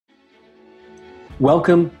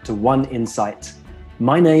Welcome to One Insight.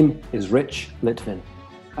 My name is Litvin.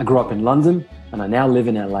 I grew up in London and I now live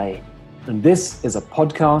in LA. And this is a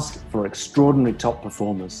podcast for extraordinary top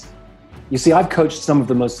performers. You see, I've coached some of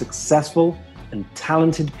the most successful and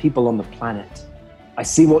talented people on the planet. I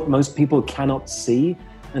see what most people cannot see,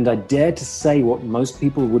 and I dare to say what most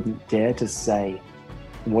people wouldn't dare to say.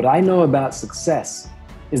 And what I know about success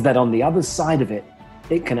is that on the other side of it,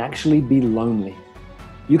 it can actually be lonely.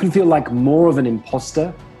 You can feel like more of an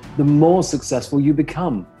imposter the more successful you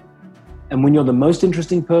become. And when you're the most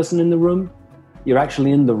interesting person in the room, you're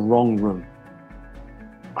actually in the wrong room.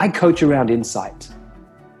 I coach around insight.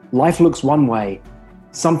 Life looks one way,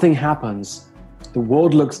 something happens, the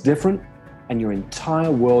world looks different, and your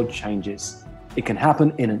entire world changes. It can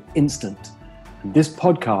happen in an instant. And this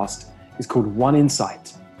podcast is called One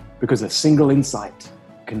Insight because a single insight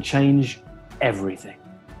can change everything.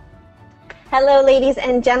 Hello, ladies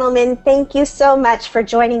and gentlemen. Thank you so much for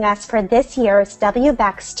joining us for this year's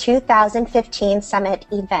WBEX 2015 Summit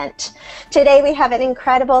event. Today, we have an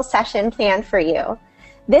incredible session planned for you.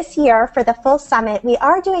 This year, for the full summit, we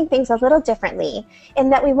are doing things a little differently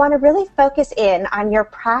in that we want to really focus in on your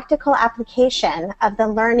practical application of the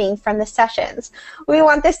learning from the sessions. We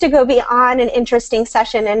want this to go beyond an interesting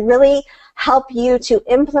session and really help you to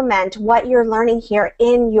implement what you're learning here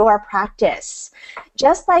in your practice.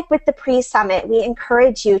 Just like with the pre-summit, we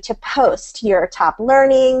encourage you to post your top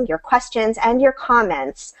learning, your questions, and your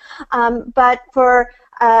comments. But for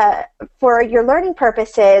your learning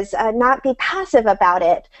purposes, not be passive about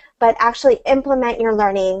it, but actually implement your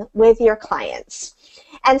learning with your clients.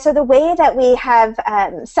 And so the way that we have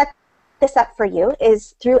set this up for you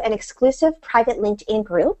is through an exclusive private LinkedIn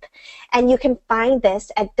group, and you can find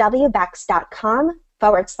this at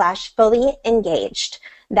wbex.com/fully engaged.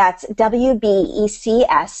 That's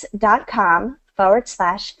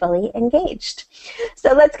wbecs.com/fully engaged.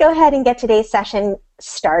 So let's go ahead and get today's session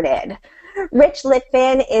started. Rich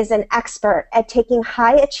Litvin is an expert at taking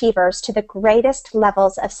high achievers to the greatest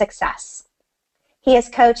levels of success. He has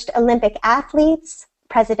coached Olympic athletes,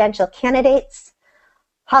 presidential candidates,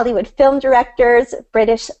 Hollywood film directors,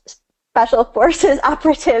 British Special Forces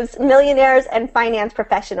operatives, millionaires, and finance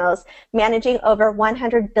professionals, managing over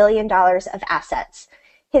 $100 billion of assets.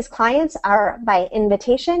 His clients are by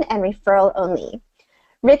invitation and referral only.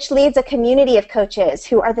 Rich leads a community of coaches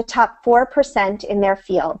who are the top 4% in their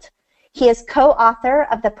field. He is co-author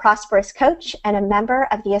of The Prosperous Coach and a member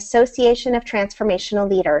of the Association of Transformational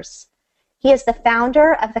Leaders. He is the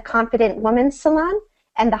founder of the Confident Woman's Salon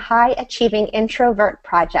and the High Achieving Introvert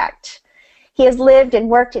Project. He has lived and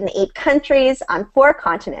worked in 8 countries on 4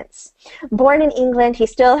 continents. Born in England, he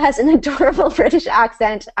still has an adorable British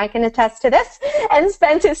accent, I can attest to this, and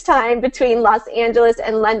spent his time between Los Angeles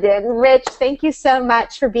and London. Rich, thank you so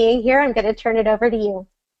much for being here. I'm going to turn it over to you.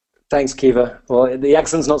 Thanks, Kiva. Well, the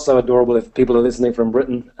accent's not so adorable if people are listening from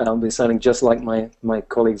Britain. I'll be sounding just like my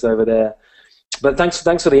colleagues over there. But thanks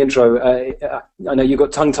for the intro. I know you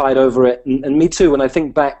got tongue-tied over it, and me too. When I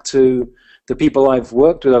think back to the people I've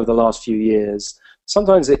worked with over the last few years,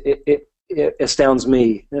 sometimes it astounds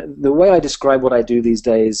me. The way I describe what I do these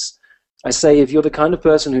days, I say if you're the kind of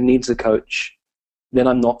person who needs a coach, then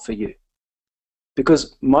I'm not for you.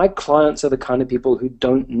 Because my clients are the kind of people who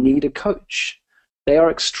don't need a coach. They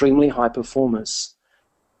are extremely high performers.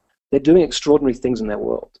 They're doing extraordinary things in their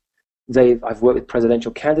world. I've worked with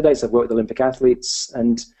presidential candidates, I've worked with Olympic athletes,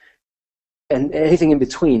 and anything in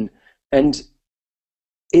between. And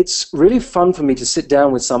it's really fun for me to sit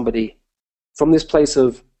down with somebody from this place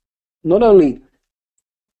of not only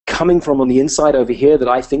coming from on the inside over here that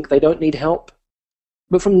I think they don't need help,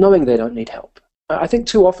 but from knowing they don't need help. I think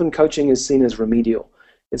too often coaching is seen as remedial.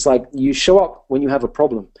 It's like you show up when you have a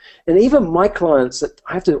problem. And even my clients,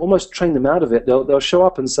 I have to almost train them out of it. They'll show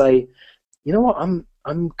up and say, you know what, I'm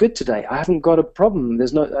good today. I haven't got a problem. I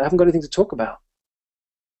haven't got anything to talk about.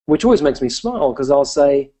 Which always makes me smile because I'll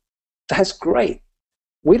say, that's great.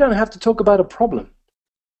 We don't have to talk about a problem.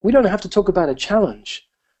 We don't have to talk about a challenge.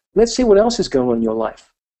 Let's see what else is going on in your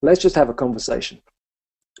life. Let's just have a conversation.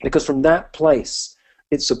 Because from that place,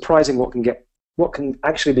 it's surprising what can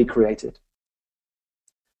actually be created.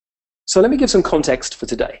 So let me give some context for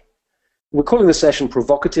today. We're calling the session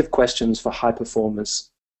Provocative Questions for High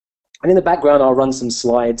Performers. And in the background, I'll run some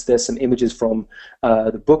slides. There's some images from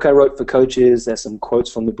the book I wrote for coaches. There's some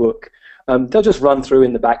quotes from the book. They'll just run through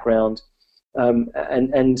in the background.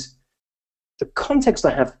 And the context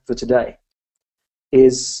I have for today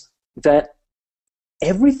is that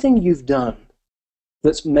everything you've done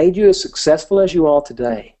that's made you as successful as you are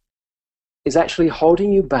today is actually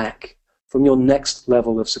holding you back from your next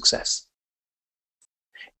level of success.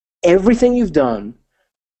 everything you've done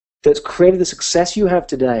that's created the success you have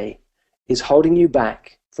today is holding you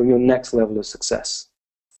back from your next level of success.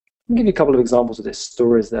 I'll give you a couple of examples of this,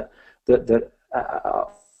 stories that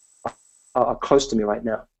are close to me right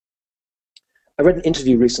now. I read an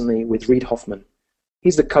interview recently with Reid Hoffman.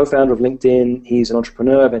 He's the co-founder of LinkedIn. He's an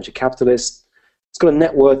entrepreneur, venture capitalist. He's got a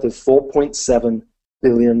net worth of $4.7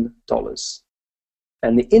 billion.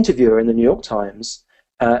 And the interviewer in the New York Times,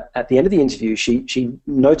 at the end of the interview, she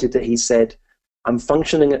noted that he said, "I'm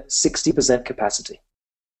functioning at 60% capacity."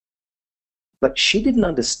 But she didn't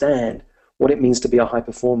understand what it means to be a high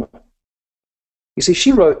performer. You see,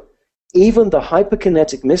 she wrote, even the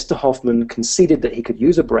hyperkinetic Mr. Hoffman conceded that he could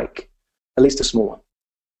use a break, at least a small one.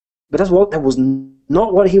 But that was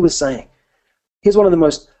not what he was saying. He's one of the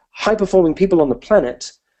most high-performing people on the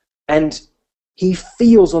planet, and he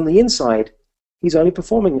feels on the inside he's only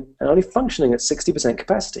performing and only functioning at 60%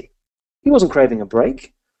 capacity. He wasn't craving a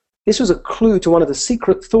break. This was a clue to one of the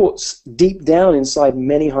secret thoughts deep down inside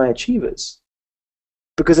many high achievers.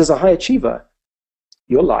 Because as a high achiever,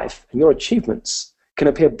 your life and your achievements can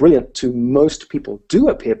appear brilliant to most people, do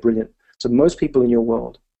appear brilliant to most people in your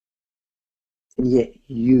world. And yet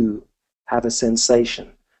you have a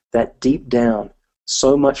sensation that deep down,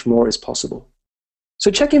 so much more is possible. So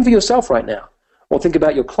check in for yourself right now, or think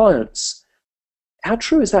about your clients. How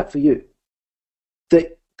true is that for you?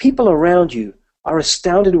 That people around you are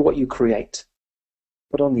astounded at what you create,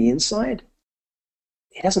 but on the inside,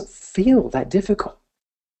 it doesn't feel that difficult.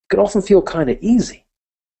 It can often feel kind of easy.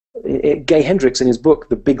 Gay Hendricks, in his book,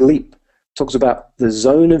 The Big Leap, talks about the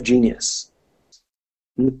zone of genius.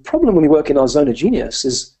 And the problem when we work in our zone of genius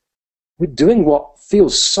is we're doing what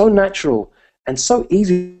feels so natural and so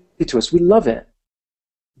easy to us. We love it,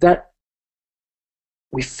 that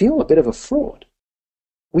we feel a bit of a fraud.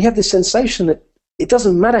 We have this sensation that it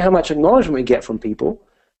doesn't matter how much acknowledgement we get from people.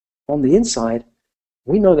 On the inside,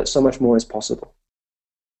 we know that so much more is possible.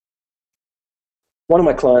 One of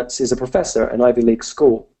my clients is a professor at an Ivy League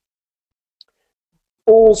school.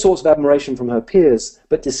 All sorts of admiration from her peers,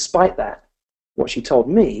 but despite that, what she told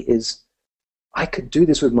me is, I could do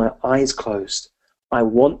this with my eyes closed. I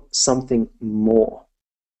want something more.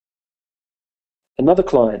 Another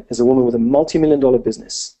client is a woman with a multi-million-dollar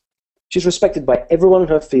business. She's respected by everyone in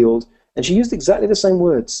her field, and she used exactly the same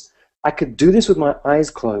words. I could do this with my eyes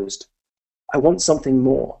closed. I want something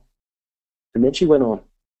more. And then she went on.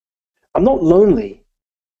 I'm not lonely,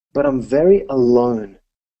 but I'm very alone.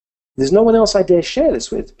 There's no one else I dare share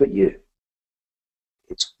this with but you.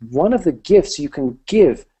 It's one of the gifts you can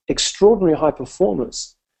give extraordinary high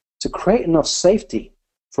performers to create enough safety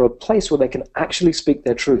for a place where they can actually speak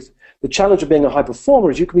their truth. The challenge of being a high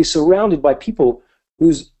performer is you can be surrounded by people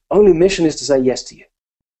whose only mission is to say yes to you,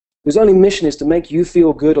 whose only mission is to make you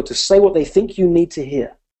feel good or to say what they think you need to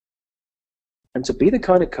hear. And to be the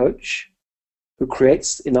kind of coach who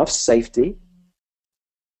creates enough safety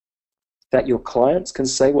that your clients can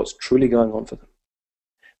say what's truly going on for them.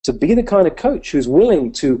 To be the kind of coach who's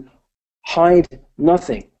willing to hide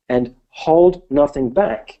nothing and hold nothing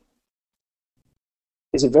back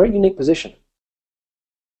is a very unique position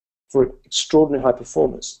for extraordinary high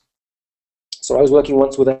performers. So I was working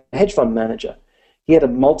once with a hedge fund manager. He had a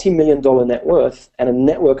multi-million-dollar net worth and a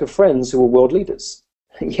network of friends who were world leaders.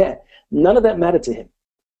 Yeah, none of that mattered to him.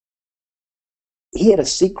 He had a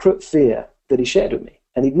secret fear that he shared with me,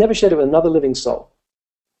 and he'd never shared it with another living soul.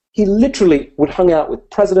 He literally would hang out with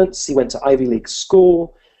presidents. He went to Ivy League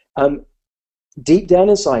school. Deep down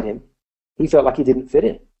inside him, he felt like he didn't fit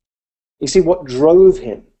in. You see, what drove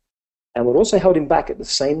him and what also held him back at the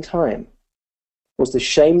same time was the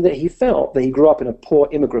shame that he felt that he grew up in a poor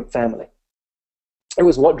immigrant family. It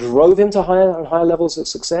was what drove him to higher and higher levels of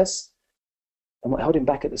success and what held him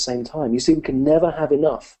back at the same time. You see, we can never have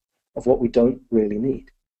enough of what we don't really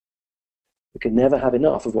need. We can never have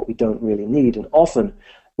enough of what we don't really need. And often,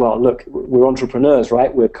 well, look, we're entrepreneurs,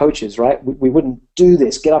 right? We're coaches, right? We wouldn't do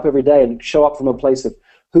this, get up every day and show up from a place of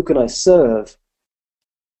who can I serve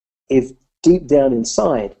if deep down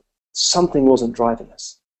inside something wasn't driving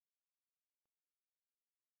us.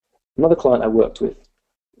 Another client I worked with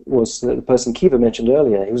was the person Kiva mentioned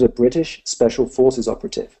earlier. He was a British Special Forces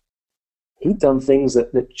operative. He'd done things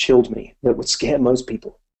that chilled me, that would scare most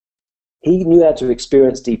people. He knew how to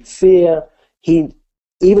experience deep fear. Even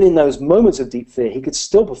in those moments of deep fear, he could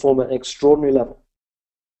still perform at an extraordinary level.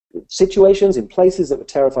 Situations in places that would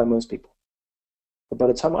terrify most people. But by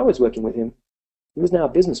the time I was working with him, he was now a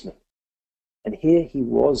businessman. And here he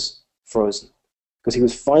was frozen, because he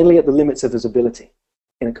was finally at the limits of his ability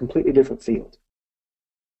in a completely different field.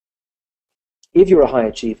 If you're a high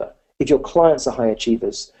achiever, if your clients are high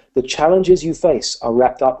achievers, the challenges you face are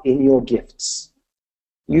wrapped up in your gifts.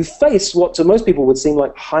 You face what to most people would seem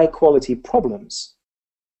like high-quality problems.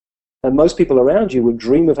 And most people around you would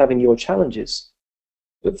dream of having your challenges.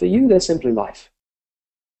 But for you, they're simply life.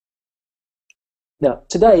 Now,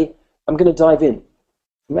 today, I'm going to dive in.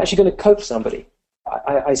 I'm actually going to coach somebody.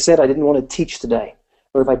 I said I didn't want to teach today.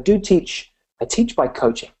 Or if I do teach, I teach by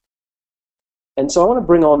coaching. And so I want to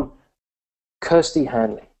bring on Kirsty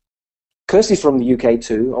Hanley. Kirsty's from the UK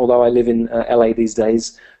too, although I live in LA these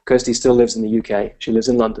days. Kirsty still lives in the UK. She lives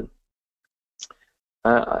in London.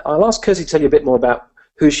 I'll ask Kirsty to tell you a bit more about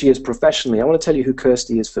who she is professionally. I want to tell you who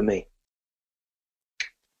Kirsty is for me.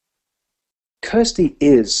 Kirsty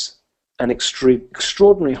is an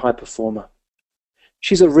extraordinary high performer.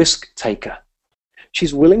 She's a risk taker.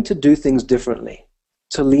 She's willing to do things differently,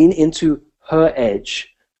 to lean into her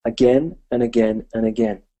edge again and again and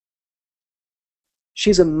again.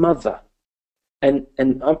 She's a mother. And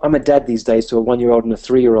I'm a dad these days to a 1-year-old and a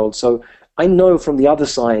 3-year-old, so I know from the other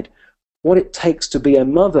side what it takes to be a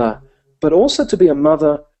mother, but also to be a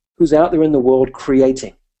mother who's out there in the world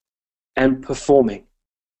creating and performing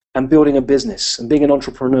and building a business and being an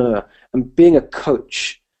entrepreneur and being a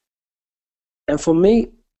coach. And for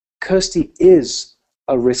me, Kirsty is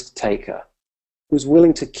a risk taker who's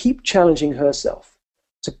willing to keep challenging herself,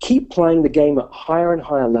 to keep playing the game at higher and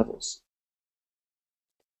higher levels.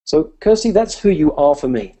 So, Kirsty, that's who you are for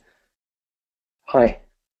me. Hi.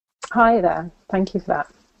 Hi there. Thank you for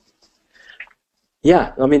that.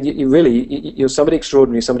 Yeah, I mean, you're somebody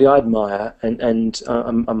extraordinary, somebody I admire, and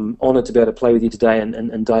I'm honored to be able to play with you today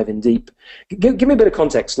and dive in deep. Give me a bit of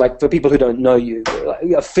context, like for people who don't know you, like,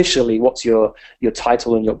 officially, what's your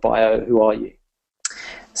title and your bio? Who are you?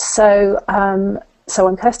 So I'm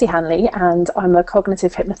Kirsty Hanley, and I'm a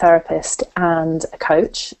cognitive hypnotherapist and a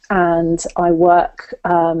coach, and I work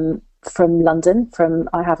from London.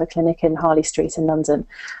 I have a clinic in Harley Street in London,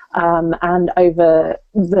 and over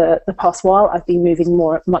the past while, I've been moving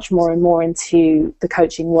much more and more into the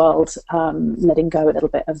coaching world, letting go a little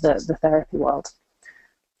bit of the therapy world.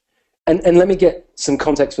 And let me get some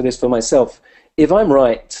context for this for myself. If I'm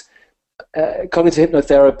right, cognitive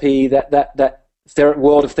hypnotherapy, that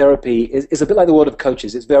world of therapy is a bit like the world of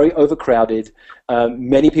coaches. It's very overcrowded.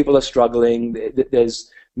 Many people are struggling. There's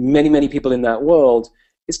many people in that world.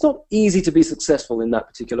 It's not easy to be successful in that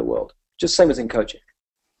particular world, just same as in coaching.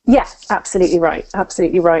 Yeah, absolutely right.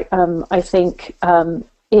 Absolutely right. I think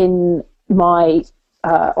in my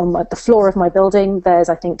on the floor of my building, there's,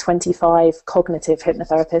 I think, 25 cognitive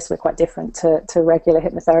hypnotherapists. We're quite different to regular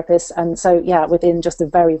hypnotherapists. And so, yeah, within just a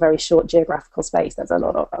very, very short geographical space, there's a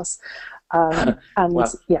lot of us. And wow.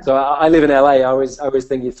 Yeah. So I live in LA. I always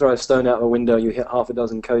think you throw a stone out the window, you hit half a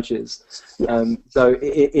dozen coaches. Yes. So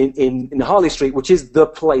in Harley Street, which is the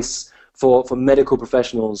place for medical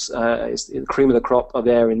professionals, it's the cream of the crop are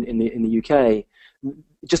there in the UK.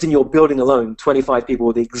 Just in your building alone, 25 people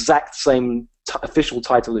with the exact same official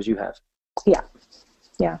title as you have. Yeah.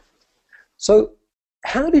 Yeah. So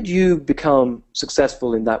how did you become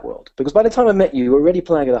successful in that world? Because by the time I met you, you were already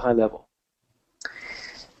playing at a high level.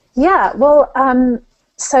 Yeah, well,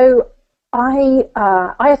 so I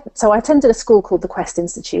attended a school called the Quest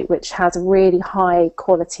Institute, which has a really high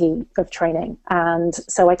quality of training, and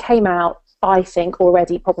so I came out, I think,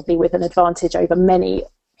 already probably with an advantage over many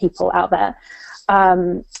people out there,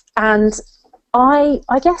 and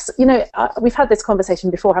I guess, you know, we've had this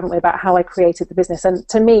conversation before, haven't we, about how I created the business, and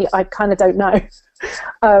to me, I kind of don't know,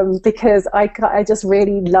 because I just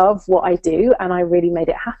really love what I do, and I really made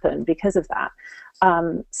it happen because of that.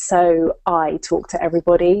 So I talked to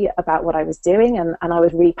everybody about what I was doing, and I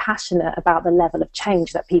was really passionate about the level of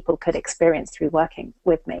change that people could experience through working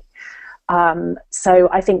with me. So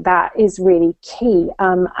I think that is really key.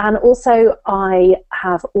 And also I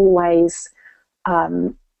have always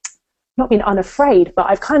not been unafraid, but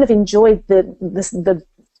I've kind of enjoyed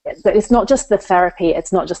it's not just the therapy,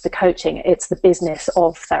 it's not just the coaching, it's the business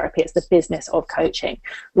of therapy, it's the business of coaching,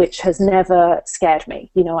 which has never scared me.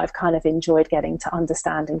 You know, I've kind of enjoyed getting to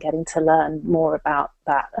understand and getting to learn more about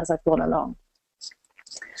that as I've gone along.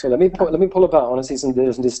 So let me pull apart, honestly,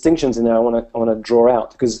 there's some distinctions in there I want to draw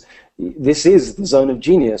out, because this is the zone of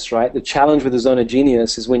genius, right? The challenge with the zone of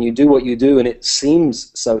genius is when you do what you do and it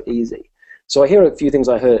seems so easy. So here are a few things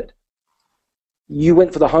I heard. You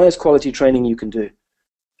went for the highest quality training you can do.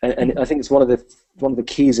 And I think it's one of the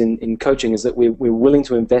keys in coaching is that we're willing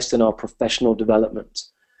to invest in our professional development.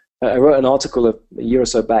 I wrote an article a year or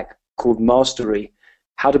so back called Mastery: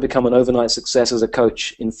 How to Become an Overnight Success as a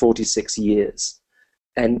Coach in 46 Years.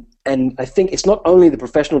 And I think it's not only the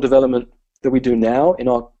professional development that we do now in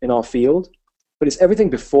our field, but it's everything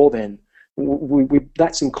before then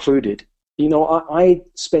that's included. You know, I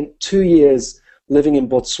spent 2 years living in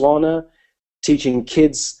Botswana, teaching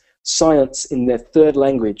kids science in their third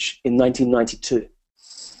language in 1992.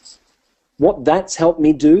 What that's helped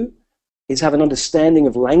me do is have an understanding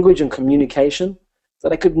of language and communication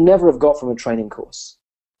that I could never have got from a training course.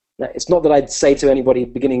 Now, it's not that I'd say to anybody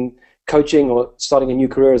beginning coaching or starting a new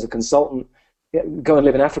career as a consultant, go and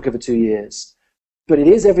live in Africa for 2 years. But it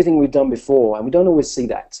is everything we've done before, and we don't always see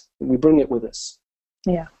that. We bring it with us.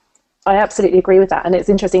 Yeah, I absolutely agree with that. And it's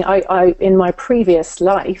interesting, I in my previous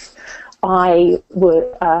life, I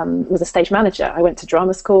was a stage manager. I went to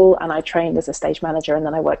drama school and I trained as a stage manager, and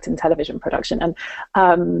then I worked in television production.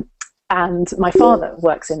 And my father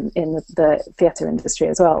works in the theatre industry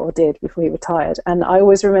as well, or did before he retired. And I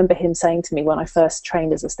always remember him saying to me when I first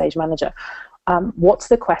trained as a stage manager, what's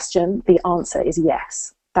the question? The answer is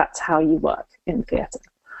yes. That's how you work in theatre.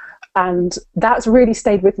 And that's really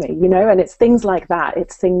stayed with me, you know, and it's things like that.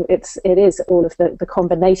 It is all of the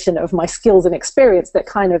combination of my skills and experience that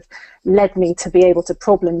kind of led me to be able to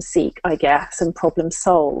problem seek, I guess, and problem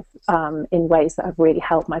solve in ways that have really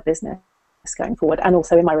helped my business going forward, and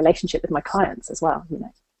also in my relationship with my clients as well, you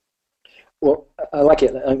know. Well, I like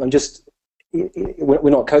it. We're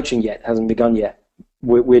not coaching yet, hasn't begun yet.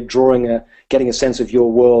 We're getting a sense of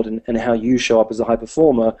your world and how you show up as a high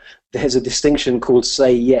performer. There's a distinction called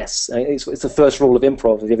say yes. It's the first rule of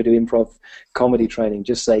improv. If you ever do improv comedy training,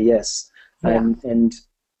 just say yes. Yeah. And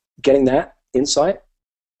getting that insight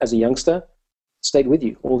as a youngster stayed with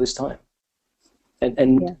you all this time.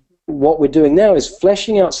 And yeah. What we're doing now is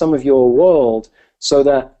fleshing out some of your world so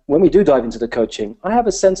that when we do dive into the coaching, I have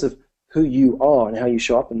a sense of who you are and how you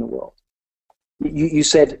show up in the world. You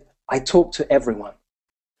said, I talk to everyone.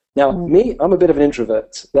 Now, me, I'm a bit of an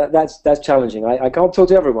introvert. That's challenging. I can't talk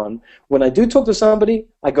to everyone. When I do talk to somebody,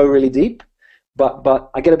 I go really deep,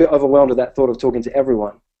 but I get a bit overwhelmed at that thought of talking to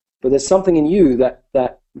everyone. But there's something in you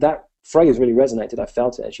that phrase really resonated. I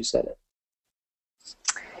felt it as you said it.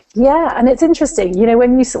 Yeah, and it's interesting. You know,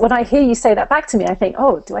 when I hear you say that back to me, I think,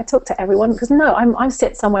 oh, do I talk to everyone? Because no, I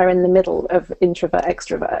sit somewhere in the middle of introvert,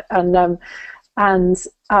 extrovert,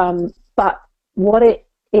 but what it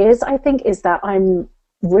is, I think, is that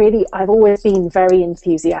I've always been very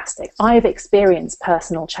enthusiastic. I've experienced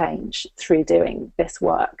personal change through doing this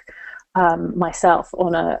work myself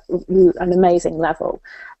on an amazing level.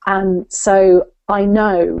 And so I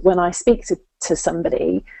know when I speak to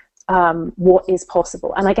somebody what is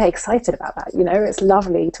possible, and I get excited about that. You know, it's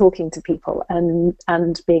lovely talking to people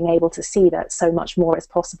and being able to see that so much more is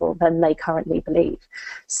possible than they currently believe.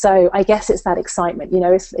 So I guess it's that excitement. You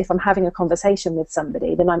know, if I'm having a conversation with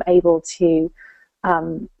somebody, then I'm able to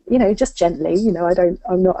you know, just gently, you know,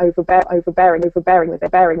 I'm not overbearing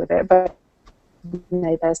with it, but you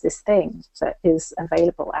know, there's this thing that is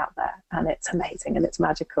available out there, and it's amazing and it's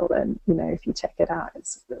magical, and you know, if you check it out,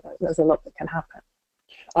 there's a lot that can happen.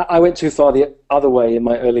 I went too far the other way in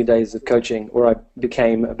my early days of coaching, where I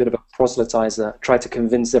became a bit of a proselytizer, tried to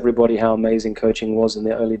convince everybody how amazing coaching was in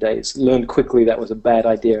the early days, learned quickly that was a bad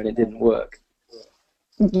idea and it didn't work.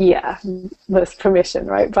 Yeah, there's permission,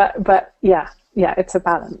 right? But yeah, it's a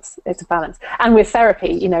balance. It's a balance. And with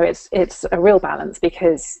therapy, you know, it's a real balance,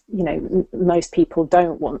 because, you know, most people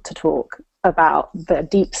don't want to talk about the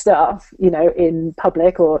deep stuff, you know, in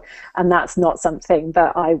public, and that's not something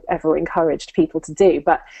that I ever encouraged people to do.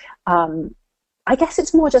 But I guess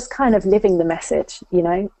it's more just kind of living the message, you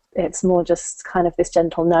know. It's more just kind of this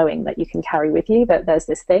gentle knowing that you can carry with you that there's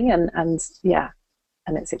this thing, and yeah,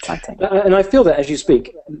 and it's exciting. And I feel that as you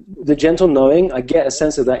speak, the gentle knowing, I get a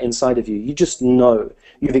sense of that inside of you. You just know.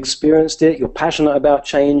 You've experienced it. You're passionate about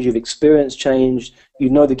change. You've experienced change. You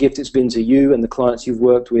know the gift it's been to you and the clients you've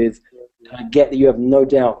worked with. And I get that you have no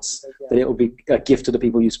doubts that it will be a gift to the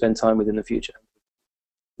people you spend time with in the future.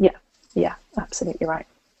 Yeah, absolutely right.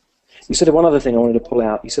 You said one other thing I wanted to pull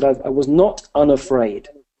out. You said, I was not unafraid,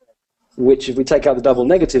 which, if we take out the double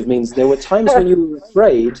negative, means there were times when you were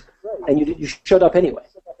afraid and you showed up anyway.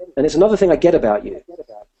 And it's another thing I get about you.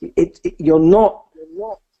 You're not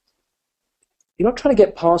trying to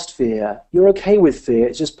get past fear. You're okay with fear.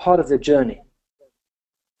 It's just part of the journey.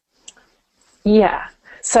 Yeah.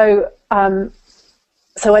 So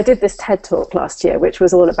I did this TED Talk last year, which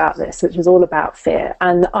was all about this, which was all about fear.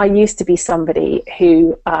 And I used to be somebody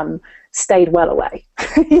who stayed well away.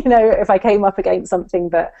 You know, if I came up against something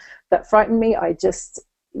that frightened me, I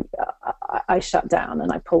shut down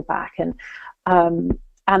and I pulled back.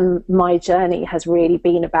 And my journey has really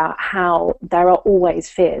been about how there are always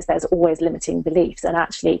fears, there's always limiting beliefs, and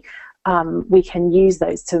actually we can use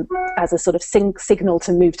those as a sort of signal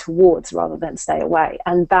to move towards rather than stay away.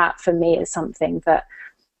 And that for me is something that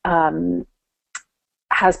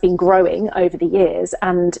has been growing over the years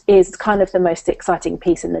and is kind of the most exciting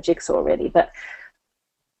piece in the jigsaw, really. That,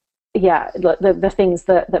 yeah, the things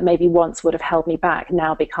that maybe once would have held me back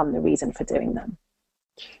now become the reason for doing them.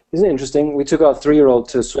 Isn't it interesting? We took our 3-year-old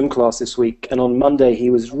to swim class this week, and on Monday he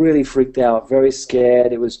was really freaked out, very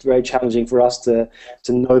scared. It was very challenging for us to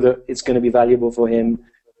know that it's going to be valuable for him.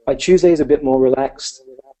 By Tuesday, he's a bit more relaxed.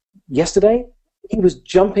 Yesterday, he was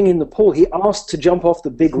jumping in the pool. He asked to jump off the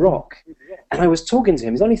big rock. And I was talking to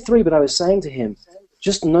him. He's only 3, but I was saying to him,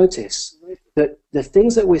 just notice that the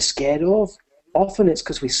things that we're scared of, often it's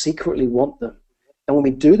because we secretly want them. And when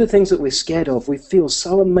we do the things that we're scared of, we feel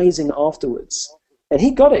so amazing afterwards. And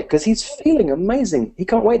he got it because he's feeling amazing. He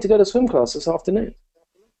can't wait to go to swim class this afternoon.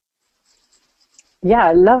 Yeah,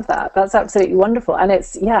 I love that. That's absolutely wonderful. And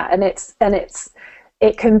it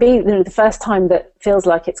can be, you know, the first time that feels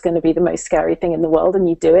like it's going to be the most scary thing in the world, and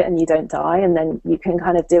you do it and you don't die, and then you can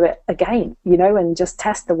kind of do it again, you know, and just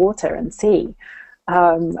test the water and see.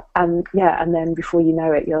 And then before you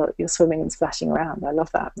know it, you're swimming and splashing around. I love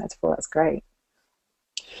that metaphor. That's great.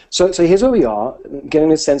 So here's where we are,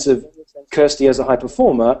 getting a sense of Kirsty as a high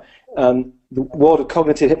performer. The world of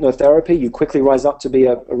cognitive hypnotherapy, you quickly rise up to be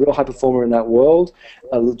a real high performer in that world.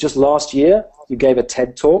 Just last year, you gave a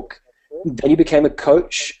TED talk. Then you became a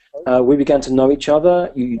coach. We began to know each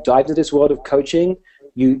other. You dived into this world of coaching.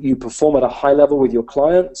 You perform at a high level with your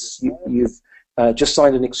clients. You've just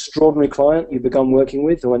signed an extraordinary client you've begun working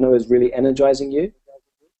with, who I know is really energizing you.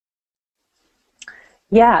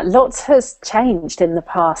 Yeah, lots has changed in the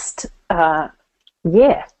past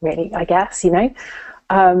year, really, I guess, you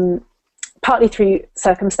know. Partly through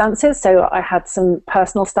circumstances. So I had some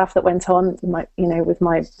personal stuff that went on, with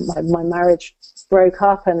my marriage broke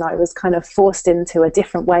up, and I was kind of forced into a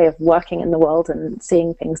different way of working in the world and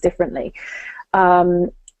seeing things differently.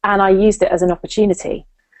 And I used it as an opportunity,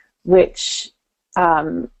 which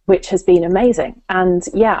has been amazing. And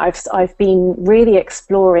yeah, I've been really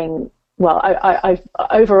exploring. Well, I've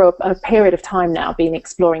over a period of time now been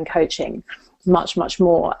exploring coaching much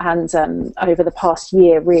more, and over the past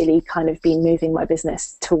year really kind of been moving my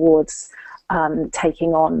business towards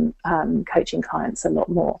taking on coaching clients a lot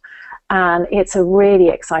more, and it's a really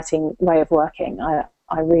exciting way of working.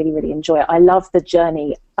 I really enjoy it. I love the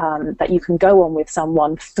journey that you can go on with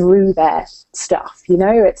someone through their stuff, you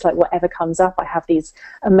know. It's like whatever comes up, I have these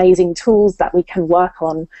amazing tools that we can work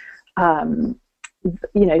on.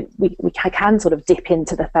 You know, I can sort of dip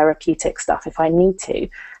into the therapeutic stuff if I need to.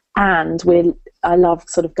 And I love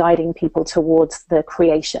sort of guiding people towards the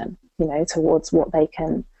creation, you know, towards what they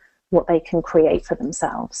can create for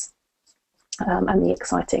themselves, and the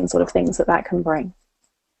exciting sort of things that can bring.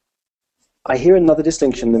 I hear another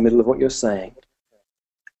distinction in the middle of what you're saying.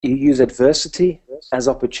 You use adversity as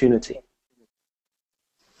opportunity.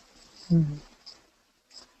 Mm.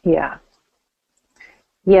 Yeah,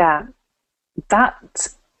 that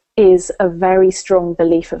is a very strong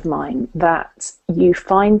belief of mine, that you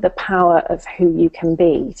find the power of who you can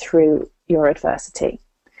be through your adversity.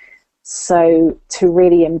 So to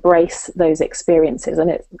really embrace those experiences, and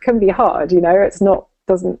it can be hard, you know,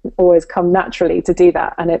 doesn't always come naturally to do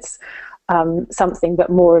that, and it's something that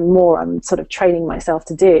more and more I'm sort of training myself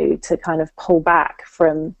to do, to kind of pull back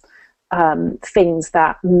from things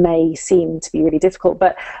that may seem to be really difficult.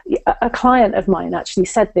 But a client of mine actually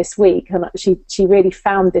said this week, and she really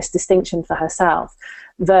found this distinction for herself,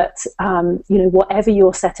 that you know, whatever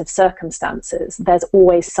your set of circumstances, there's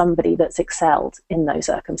always somebody that's excelled in those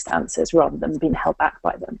circumstances rather than being held back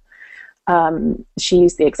by them. She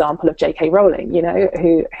used the example of J.K. Rowling, you know,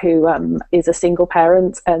 who is a single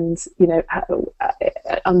parent, and, you know,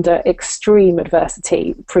 under extreme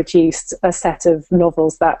adversity produced a set of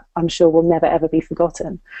novels that I'm sure will never ever be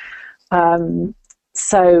forgotten.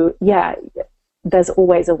 So yeah, there's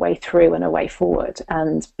always a way through and a way forward,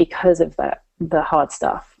 and because of the hard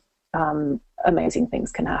stuff, amazing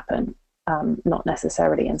things can happen, not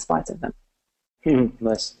necessarily in spite of them.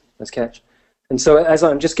 Nice catch. And so as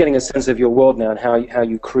I'm just getting a sense of your world now and how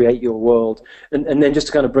you create your world, and then just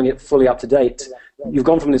to kind of bring it fully up to date, you've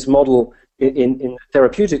gone from this model in the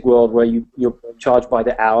therapeutic world where you're charged by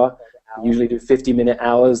the hour. You usually do 50-minute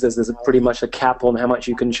hours. There's pretty much a cap on how much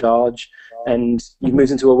you can charge. And you've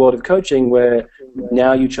moved into a world of coaching where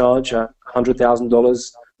now you charge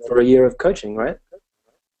 $100,000 for a year of coaching, right?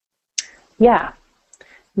 Yeah.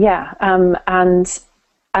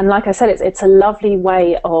 And like I said, it's a lovely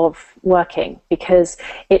way of working, because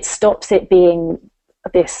it stops it being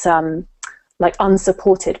this like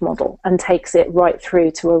unsupported model and takes it right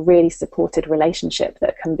through to a really supported relationship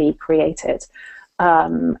that can be created.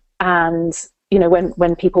 And you know,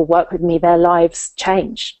 when people work with me, their lives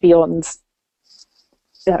change beyond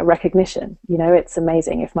recognition. You know, it's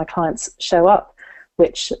amazing if my clients show up,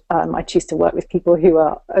 which I choose to work with people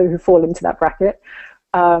who fall into that bracket.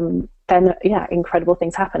 Then yeah, incredible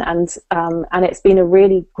things happen, and it's been a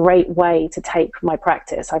really great way to take my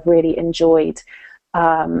practice. I've really enjoyed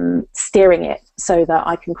steering it so that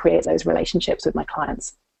I can create those relationships with my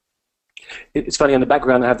clients. It's funny, on the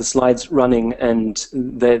background I have the slides running, and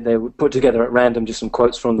they were put together at random, just some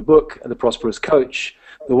quotes from the book, The Prosperous Coach.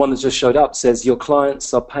 The one that just showed up says, your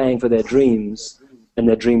clients are paying for their dreams, and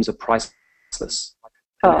their dreams are priceless.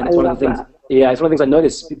 And it's one of the things, yeah, it's one of the things I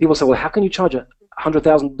notice. People say, well, how can you charge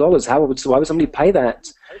 $100,000? Why would somebody pay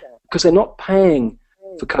that? Because they're not paying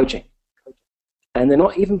for coaching, and they're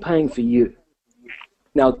not even paying for you.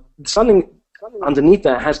 Now, something underneath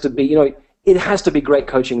that has to be, you know, it has to be great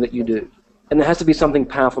coaching that you do. And there has to be something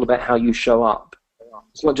powerful about how you show up.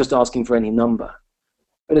 It's not just asking for any number,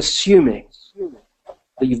 but assuming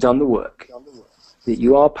that you've done the work, that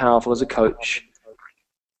you are powerful as a coach,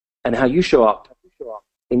 and how you show up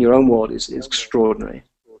in your own world is extraordinary.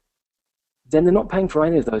 Then they're not paying for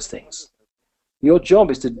any of those things. Your job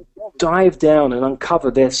is to dive down and uncover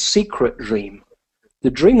their secret dream, the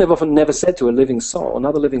dream they've often never said to a living soul,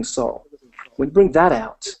 another living soul. When you bring that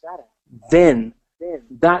out, then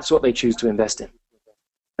that's what they choose to invest in.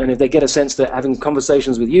 And if they get a sense that having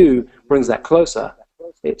conversations with you brings that closer,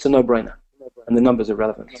 it's a no-brainer. And the numbers are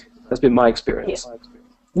relevant. That's been my experience.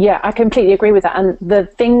 Yeah, I completely agree with that. And the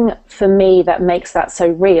thing for me that makes that so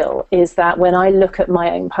real is that when I look at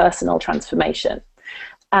my own personal transformation,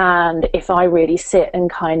 and if I really sit and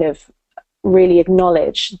kind of really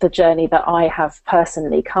acknowledge the journey that I have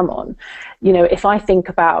personally come on, you know, if I think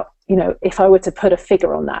about, you know, if I were to put a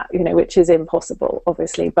figure on that, you know, which is impossible,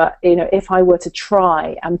 obviously, but, you know, if I were to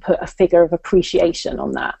try and put a figure of appreciation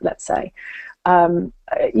on that, let's say,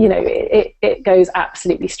 you know, it goes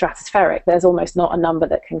absolutely stratospheric. There's almost not a number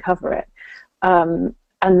that can cover it.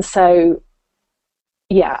 And so,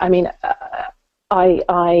 yeah, I mean,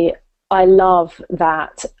 I love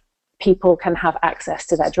that people can have access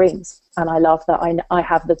to their dreams, and I love that I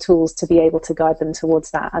have the tools to be able to guide them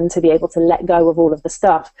towards that, and to be able to let go of all of the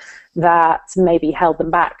stuff that maybe held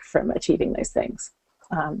them back from achieving those things.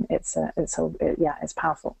 It's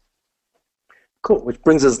powerful. Cool, which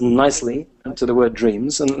brings us nicely to the word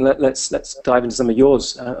dreams, and let's dive into some of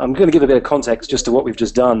yours. I'm going to give a bit of context just to what we've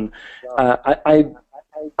just done.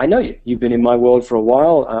 I know you. You've been in my world for a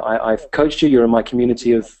while. I've coached you. You're in my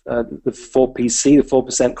community of the 4PC, the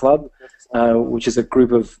 4% Club, which is a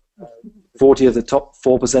group of 40 of the top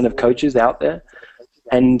 4% of coaches out there.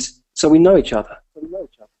 And so we know each other.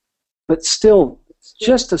 But still,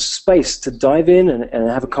 just a space to dive in and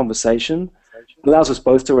have a conversation allows us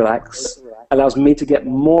both to relax, allows me to get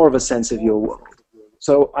more of a sense of your world.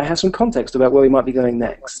 So I have some context about where we might be going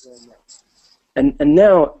next. And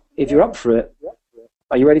now, if you're up for it,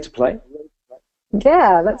 are you ready to play?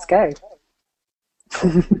 Yeah, let's go.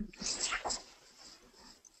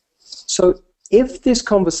 So if this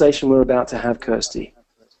conversation we're about to have, Kirsty,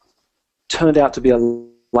 turned out to be a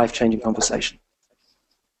life-changing conversation,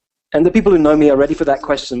 and the people who know me are ready for that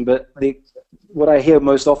question, but what I hear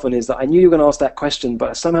most often is that I knew you were going to ask that question,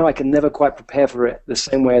 but somehow I can never quite prepare for it the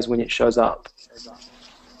same way as when it shows up.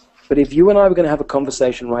 But if you and I were going to have a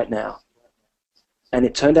conversation right now, and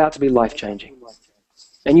it turned out to be life-changing,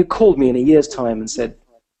 and you called me in a year's time and said,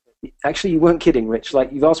 actually, you weren't kidding, Rich.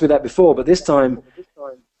 Like, you've asked me that before, but this time,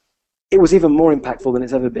 it was even more impactful than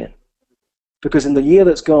it's ever been. Because in the year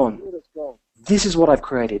that's gone, this is what I've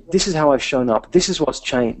created. This is how I've shown up. This is what's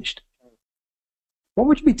changed. What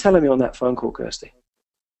would you be telling me on that phone call, Kirsty?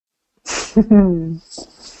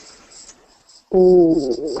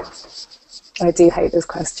 Ooh, I do hate this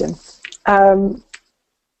question.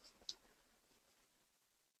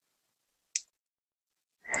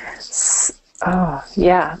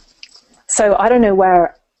 Yeah. So I don't know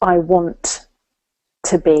where I want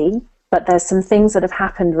to be, but there's some things that have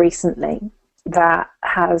happened recently that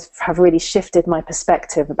have really shifted my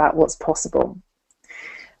perspective about what's possible.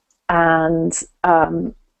 And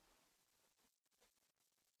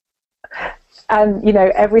you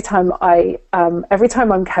know, every time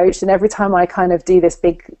I'm coached, and every time I kind of do this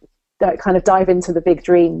big, kind of dive into the big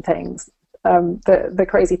dream things, the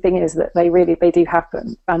crazy thing is that they do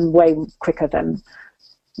happen, and way quicker than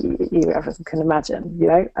you ever can imagine, you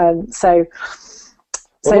know. And so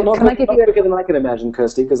well, can I give you quicker than I can imagine,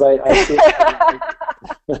 Kirsty, because I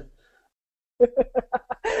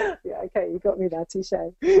yeah, okay, you got me there, touche.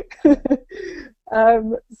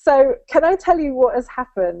 So can I tell you what has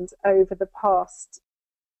happened over the past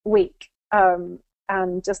week? And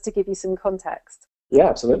and just to give you some context. Yeah,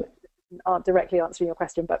 absolutely. Aren't directly answering your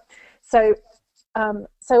question, but so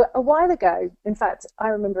a while ago, in fact, I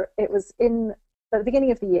remember it was at the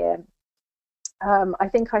beginning of the year. I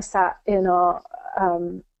think I sat in our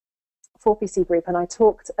 4PC group and I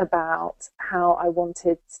talked about how I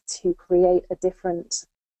wanted to create a different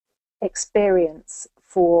experience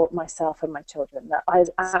for myself and my children, that I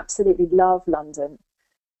absolutely love London,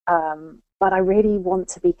 but I really want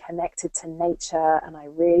to be connected to nature, and I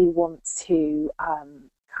really want to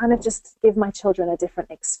kind of just give my children a different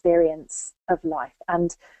experience of life.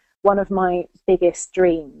 And one of my biggest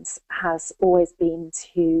dreams has always been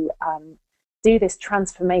to do this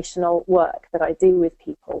transformational work that I do with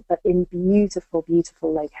people, but in beautiful,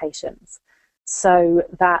 beautiful locations. So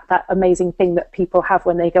that amazing thing that people have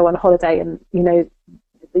when they go on holiday, and you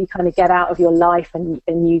kind of get out of your life and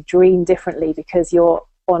you dream differently because you're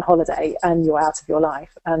on holiday and you're out of your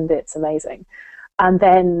life, and it's amazing. And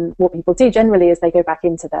then what people do generally is they go back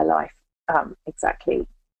into their life exactly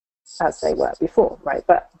as they were before, right?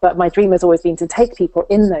 But my dream has always been to take people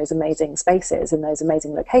in those amazing spaces, in those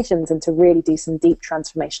amazing locations, and to really do some deep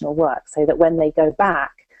transformational work, so that when they go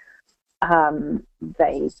back,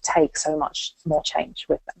 they take so much more change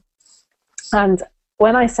with them. And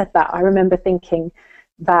when I said that, I remember thinking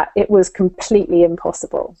that it was completely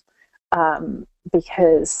impossible,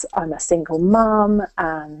 because I'm a single mum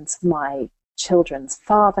and my children's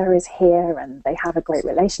father is here and they have a great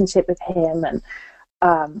relationship with him, and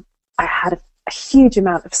I had a huge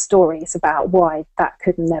amount of stories about why that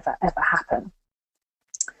could never ever happen.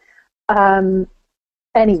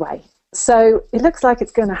 Anyway, so it looks like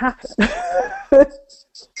it's going to happen.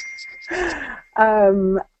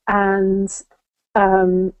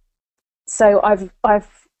 So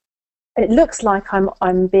it looks like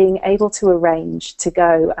I'm being able to arrange to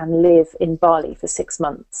go and live in Bali for 6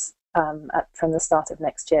 months from the start of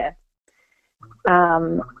next year,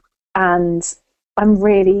 and I'm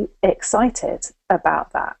really excited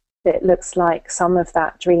about that. It looks like some of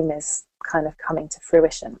that dream is kind of coming to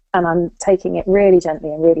fruition, and I'm taking it really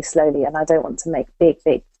gently and really slowly, and I don't want to make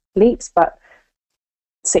big leaps, but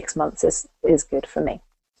 6 months is good for me.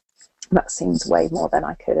 That seems way more than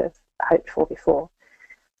I could have hoped for before.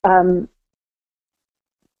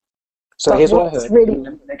 So here's what I heard.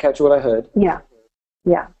 Let me catch what I heard. Yeah.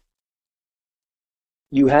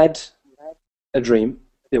 You had a dream.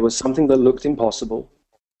 There was something that looked impossible.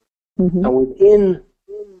 Mm-hmm. And within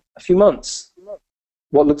a few months,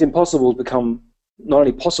 what looked impossible become not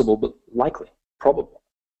only possible, but likely, probable.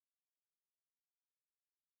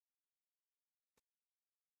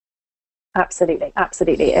 Absolutely.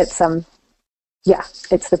 It's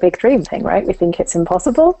it's the big dream thing, right? We think it's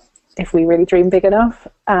impossible if we really dream big enough,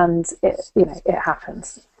 and it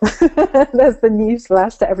happens. There's the news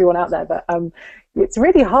flash to everyone out there, but it's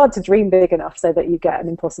really hard to dream big enough so that you get an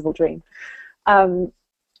impossible dream.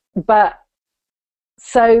 But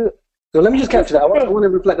so let me just capture that. I want to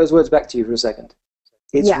reflect those words back to you for a second.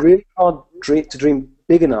 It's really hard to dream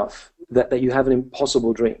big enough that you have an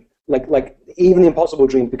impossible dream. Like even impossible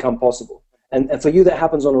dreams become possible. And for you, that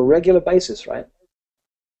happens on a regular basis, right?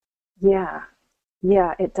 Yeah,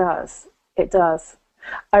 it does.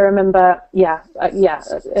 I remember,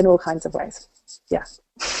 in all kinds of ways. Yeah.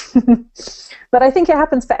 But I think it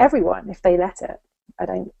happens for everyone if they let it. I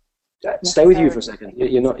don't. Stay with you for a second.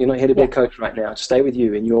 You're not here to be a coach right now. Stay with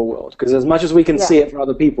you in your world, because as much as we can see it for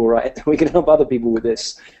other people, right, we can help other people with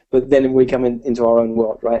this. But then we come into our own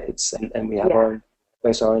world, right? And we have our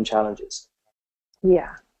own challenges.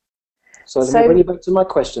 Yeah. So let me bring you back to my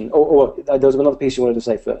question. Or there was another piece you wanted to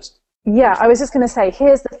say first. Yeah, I was just going to say,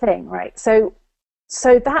 here's the thing, right? So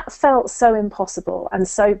that felt so impossible and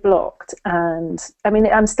so blocked. And I mean,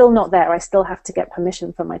 I'm still not there. I still have to get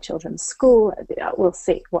permission from my children's school. We'll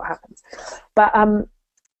see what happens. But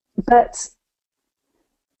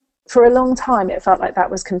for a long time, it felt like that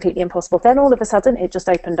was completely impossible. Then all of a sudden, it just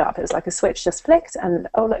opened up. It was like a switch just flicked, and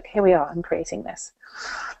oh, look, here we are. I'm creating this.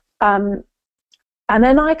 And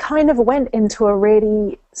then I kind of went into a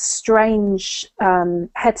really strange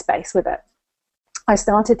headspace with it. I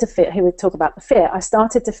started to feel, he would talk about the fear, I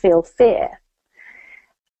started to feel fear.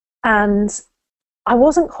 And I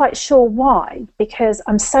wasn't quite sure why, because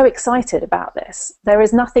I'm so excited about this. There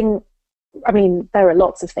is nothing, I mean, there are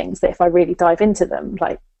lots of things that if I really dive into them,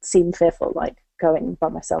 like seem fearful, like going by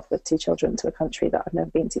myself with 2 children to a country that I've never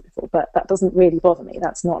been to before, but that doesn't really bother me.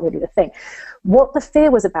 That's not really the thing. What the fear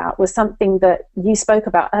was about was something that you spoke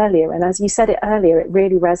about earlier, and as you said it earlier, it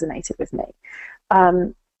really resonated with me,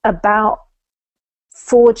 about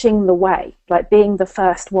forging the way, like being the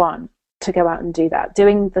first one to go out and do that,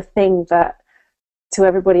 doing the thing that to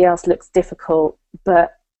everybody else looks difficult,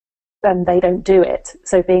 but then they don't do it.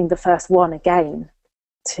 So being the first one again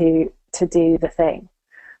to do the thing,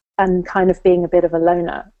 and kind of being a bit of a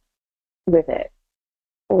loner with it,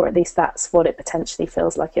 or at least that's what it potentially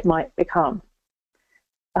feels like it might become.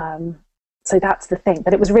 So that's the thing.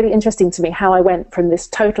 But it was really interesting to me how I went from this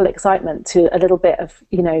total excitement to a little bit of,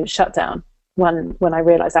 shutdown when I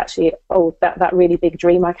realized actually, that really big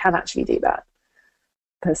dream, I can actually do that.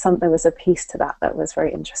 There was a piece to that was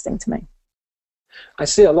very interesting to me. I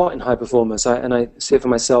see a lot in high performance, and I see it for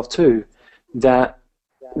myself too, that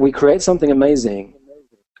we create something amazing,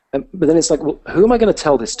 but then it's like, well, who am I going to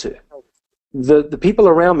tell this to? The people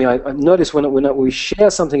around me, I've noticed when we share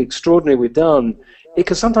something extraordinary we've done, it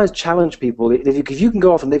can sometimes challenge people. If you can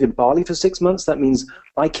go off and live in Bali for 6 months, that means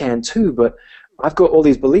I can too, but I've got all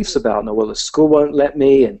these beliefs about, well, the school won't let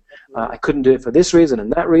me, and I couldn't do it for this reason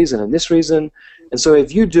and that reason and this reason. And so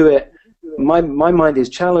if you do it, my mind is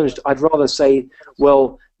challenged. I'd rather say,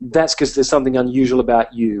 well, that's because there's something unusual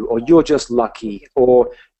about you, or you're just lucky, or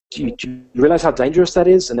do you realize how dangerous that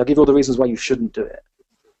is? And they'll give you all the reasons why you shouldn't do it.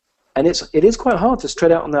 And it is quite hard to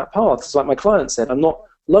tread out on that path. It's like my client said, I'm not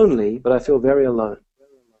lonely, but I feel very alone.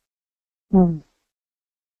 Mm.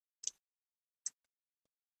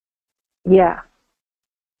 Yeah.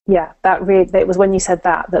 It was when you said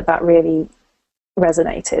that really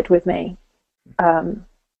resonated with me,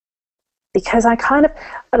 because I kind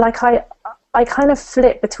of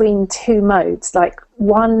flip between two modes. Like,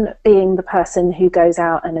 one being the person who goes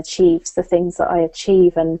out and achieves the things that I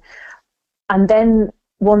achieve, and then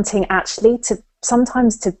wanting actually to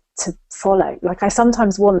sometimes to follow. Like, I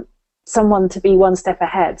sometimes want someone to be one step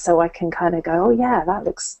ahead so I can kind of go, oh yeah, that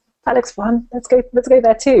looks fun, let's go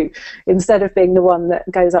there too, instead of being the one that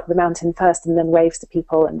goes up the mountain first and then waves to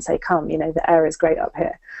people and say, come, the air is great up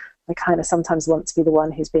here. I kind of sometimes want to be the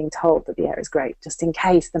one who's being told that the air is great, just in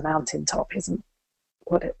case the mountain top isn't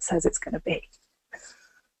what it says it's going to be.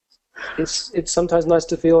 It's sometimes nice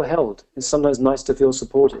to feel held. It's sometimes nice to feel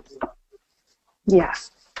supported. Yeah.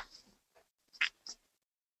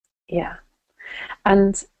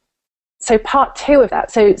 And so part two of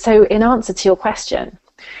that, so in answer to your question,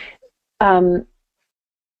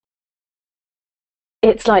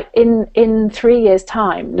 it's like in 3 years'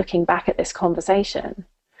 time, looking back at this conversation,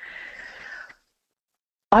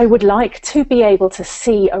 I would like to be able to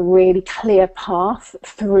see a really clear path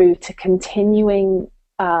through to continuing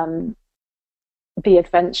the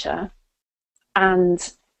adventure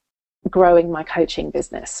and growing my coaching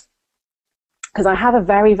business. Because I have a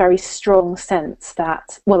very, very strong sense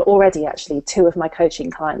that, well, already actually 2 of my coaching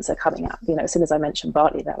clients are coming up. As soon as I mentioned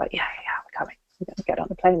Bartley, they're like, yeah, we're coming. We're going to get on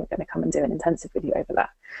the plane. We're going to come and do an intensive with you over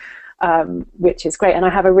that, which is great. And I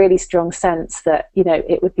have a really strong sense that,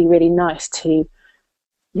 it would be really nice to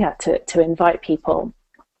invite people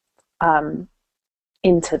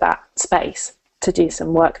into that space to do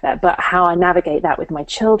some work there. But how I navigate that with my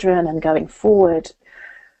children and going forward,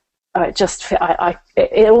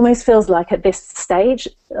 it almost feels like at this stage,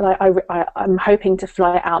 I'm hoping to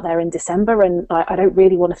fly out there in December, and I don't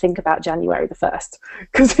really want to think about January the 1st,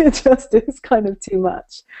 because it just is kind of too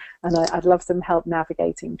much, and I'd love some help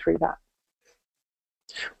navigating through that.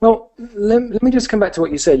 Well, let me just come back to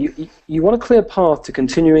what you said. You want a clear path to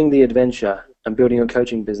continuing the adventure and building your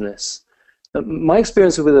coaching business. My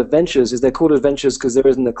experience with adventures is they're called adventures because there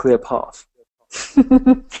isn't a clear path.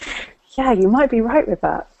 Yeah, you might be right with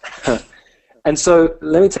that. And so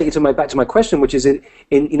let me take you back to my question, which is in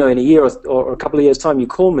a year or a couple of years' time, you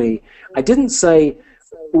call me. I didn't say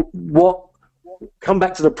come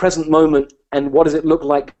back to the present moment and what does it look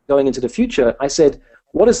like going into the future. I said,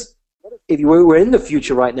 if you were in the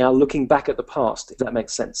future right now, looking back at the past, if that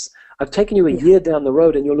makes sense. I've taken you a year down the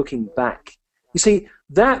road and you're looking back. You see,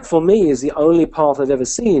 that for me is the only path I've ever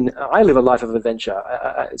seen. I live a life of adventure.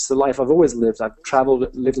 It's the life I've always lived. I've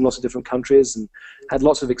traveled, lived in lots of different countries, and had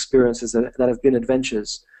lots of experiences that have been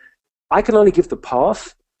adventures. I can only give the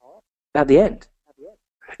path at the end.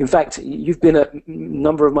 In fact, you've been at a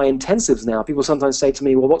number of my intensives now. People sometimes say to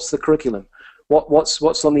me, well, what's the curriculum?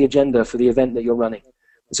 What's on the agenda for the event that you're running?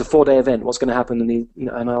 It's a 4-day event. What's going to happen?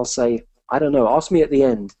 And I'll say, I don't know. Ask me at the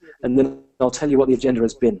end, and then I'll tell you what the agenda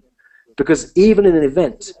has been. Because even in an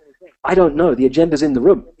event, I don't know. The agenda's in the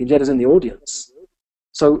room. The agenda's in the audience.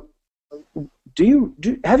 So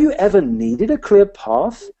have you ever needed a clear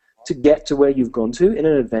path to get to where you've gone to in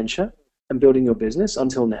an adventure and building your business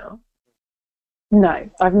until now? No,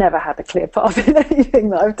 I've never had a clear path in anything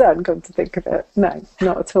that I've done, come to think of it. No,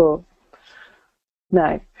 not at all.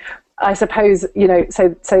 No. I suppose, so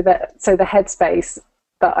the headspace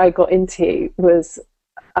that I got into was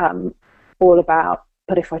all about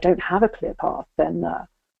but if I don't have a clear path, then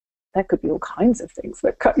there could be all kinds of things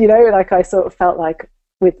that, you know, like I sort of felt like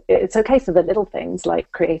it's okay for the little things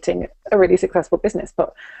like creating a really successful business,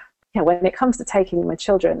 but yeah, when it comes to taking my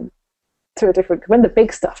children to a different, when the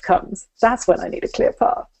big stuff comes, that's when I need a clear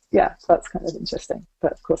path. Yeah, that's kind of interesting,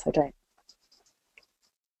 but of course I don't.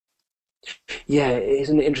 Yeah,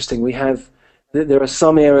 isn't it interesting? There are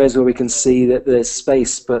some areas where we can see that there's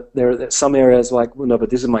space, but there are some areas like, well, no, but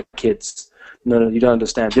this is my kids. No, you don't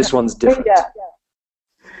understand. This one's different.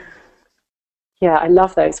 Yeah, I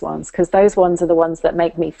love those ones, because those ones are the ones that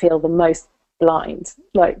make me feel the most blind.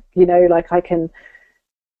 Like, you know, like I can,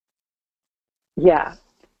 yeah,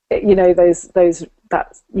 you know, those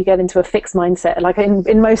that you get into a fixed mindset. Like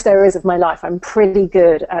in most areas of my life, I'm pretty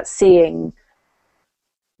good at seeing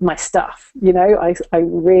my stuff, you know.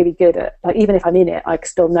 I'm really good at, like, even if I'm in it, I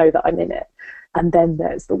still know that I'm in it. And then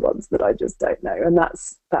there's the ones that I just don't know, and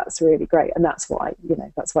that's really great. And that's why, you know,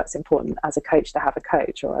 that's why it's important as a coach to have a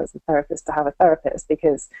coach, or as a therapist to have a therapist,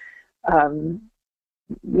 because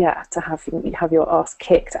yeah, to have your ass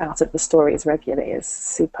kicked out of the stories regularly is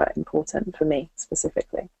super important for me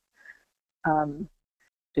specifically.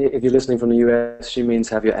 If you're listening from the US, she means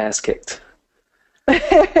have your ass kicked.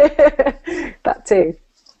 That too.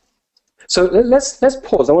 So let's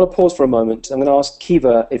pause. I want to pause for a moment. I'm going to ask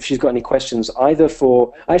Kiva if she's got any questions, either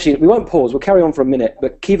for... Actually, we won't pause. We'll carry on for a minute.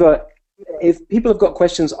 But Kiva, if people have got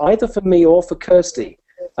questions either for me or for Kirsty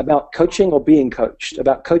about coaching or being coached,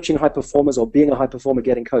 about coaching high performers or being a high performer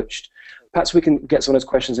getting coached, perhaps we can get some of those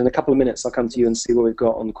questions in a couple of minutes. I'll come to you and see what we've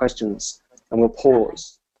got on the questions, and we'll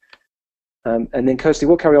pause. And then Kirsty,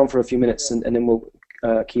 we'll carry on for a few minutes, and then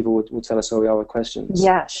Kiva will tell us where we are with questions.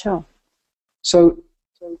 Yeah, sure. So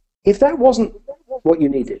if that wasn't what you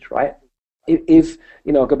needed, right? If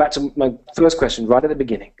you know, I'll go back to my first question right at the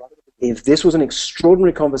beginning. If this was an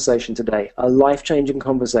extraordinary conversation today, a life-changing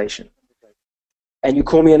conversation, and you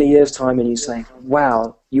call me in a year's time and you say,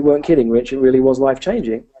 wow, you weren't kidding, Rich, it really was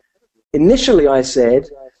life-changing. Initially I said,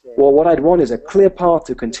 well, what I'd want is a clear path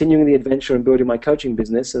to continuing the adventure and building my coaching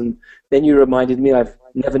business, and then you reminded me I've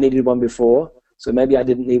never needed one before, so maybe I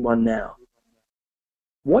didn't need one now.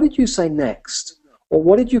 What did you say next? Or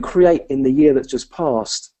what did you create in the year that's just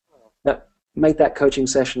passed that made that coaching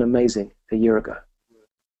session amazing a year ago?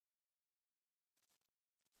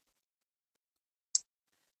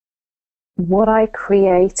 What I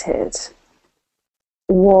created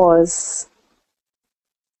was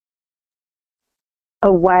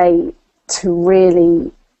a way to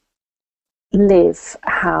really live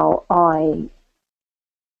how I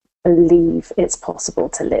believe it's possible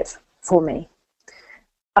to live for me.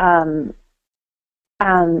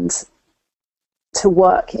 And to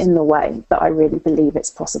work in the way that I really believe it's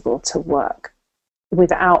possible to work,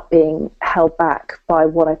 without being held back by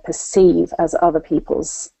what I perceive as other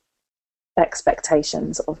people's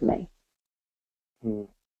expectations of me.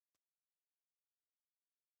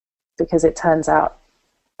 Because it turns out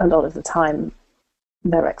a lot of the time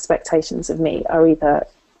their expectations of me are either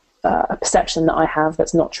a perception that I have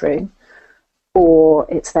that's not true, or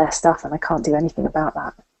it's their stuff and I can't do anything about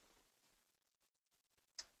that.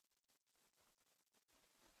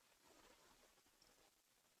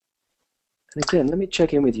 And again, let me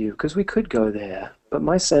check in with you, because we could go there, but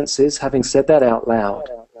my sense is, having said that out loud,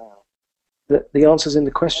 that the answer's in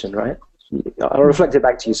the question, right? I'll reflect it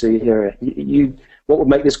back to you so you hear it. What would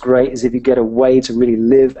make this great is if you get a way to really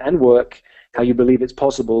live and work how you believe it's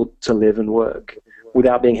possible to live and work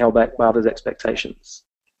without being held back by others' expectations.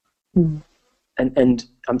 And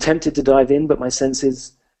I'm tempted to dive in, but my sense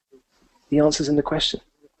is the answer's in the question.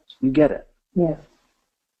 You get it. Yeah.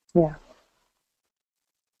 Yeah.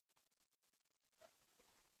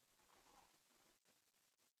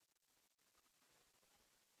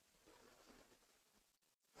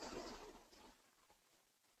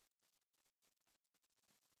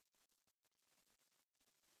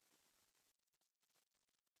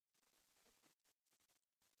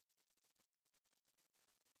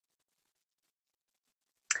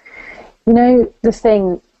 You know, the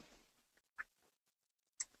thing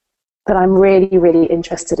that I'm really, really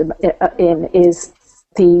interested in is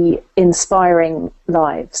the inspiring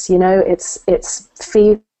lives. You know, it's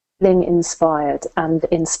feeling inspired and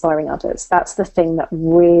inspiring others. That's the thing that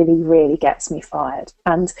really, really gets me fired.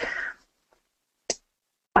 And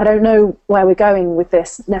I don't know where we're going with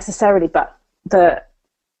this necessarily, but the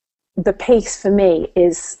piece for me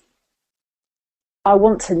is I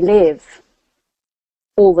want to live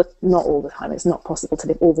not all the time, it's not possible to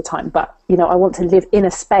live all the time, but you know, I want to live in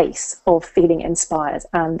a space of feeling inspired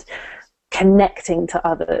and connecting to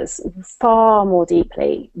others far more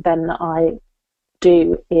deeply than I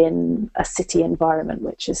do in a city environment,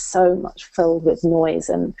 which is so much filled with noise,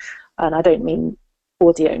 and I don't mean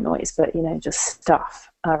audio noise, but just stuff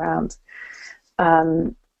around.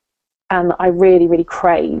 And I really, really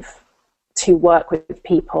crave to work with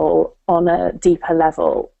people on a deeper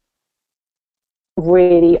level,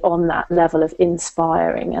 really on that level of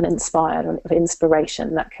inspiring and inspired, of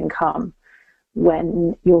inspiration that can come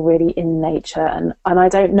when you're really in nature. And I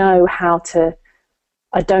don't know how to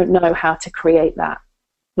create that.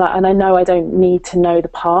 And I know I don't need to know the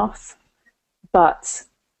path, but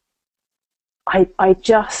I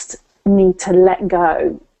just need to let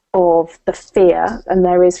go of the fear, and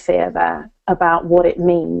there is fear there, about what it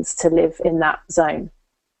means to live in that zone.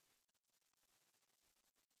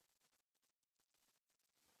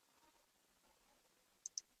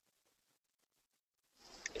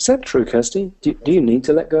 Is that true, Kirsty? Do you need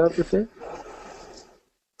to let go of the fear?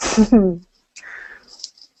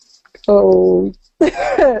 Oh,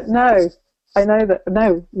 no. I know that,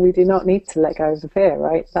 no, we do not need to let go of the fear,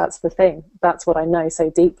 right? That's the thing. That's what I know so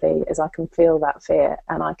deeply, is I can feel that fear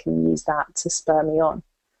and I can use that to spur me on.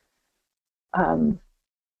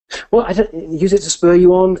 Well, I don't use it to spur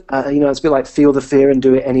you on. It's a bit like feel the fear and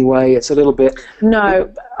do it anyway. It's a little bit...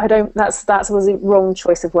 No, I don't. That was a wrong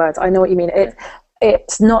choice of words. I know what you mean.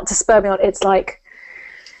 It's not to spur me on. It's like...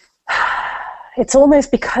 It's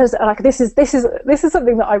almost because, like, this is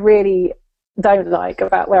something that I really don't like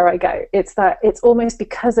about where I go. It's that it's almost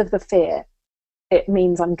because of the fear, it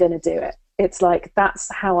means I'm going to do it. It's like,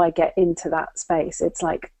 that's how I get into that space. It's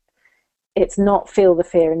like, it's not feel the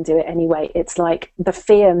fear and do it anyway. It's like the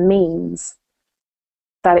fear means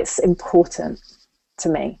that it's important to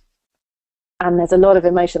me. And there's a lot of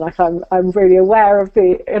emotion. Like I'm really aware of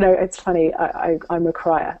the, it's funny, I'm a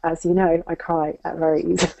crier. As you know, I cry very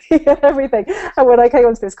easily and everything. And when I came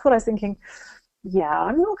onto this call, I was thinking, yeah,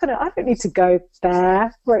 I don't need to go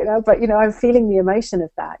there right now, but I'm feeling the emotion of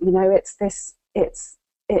that.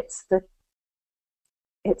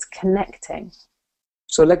 It's connecting.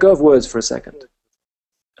 So let go of words for a second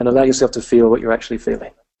and allow yourself to feel what you're actually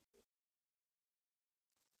feeling.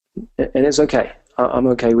 And it's okay. I'm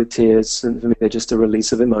okay with tears, and for me they're just a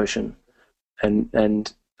release of emotion.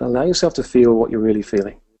 And allow yourself to feel what you're really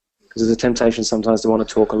feeling. Because there's a temptation sometimes to want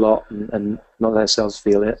to talk a lot and not let ourselves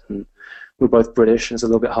feel it. And we're both British, and it's a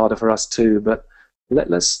little bit harder for us too, but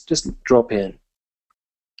let's just drop in.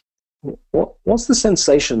 What's the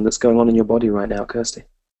sensation that's going on in your body right now, Kirsty?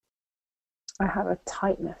 I have a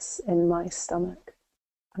tightness in my stomach,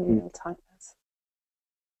 a real tightness.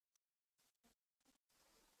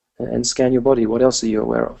 And scan your body. What else are you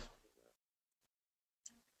aware of?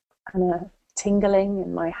 And a tingling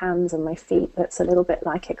in my hands and my feet that's a little bit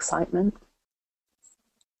like excitement.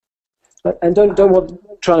 And don't want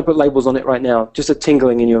trying to put labels on it right now. Just a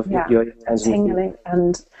tingling in your hands. Tingling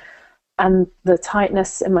and the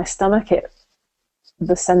tightness in my stomach.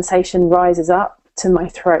 The sensation rises up to my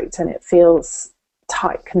throat and it feels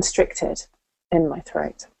tight, constricted in my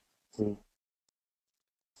throat. Mm.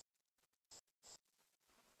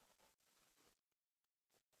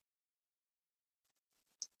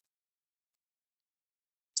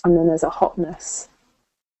 And then there's a hotness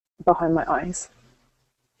behind my eyes.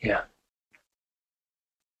 Yeah.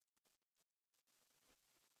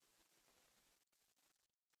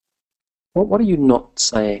 What are you not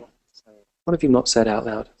saying? What have you not said out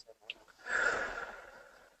loud?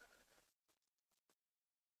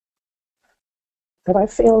 That I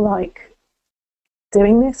feel like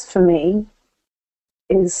doing this for me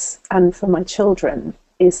and for my children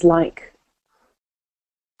is like,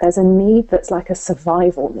 there's a need that's like a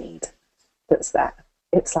survival need that's there.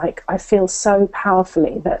 It's like, I feel so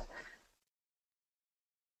powerfully that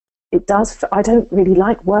I don't really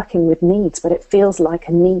like working with needs, but it feels like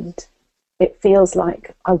a need. It feels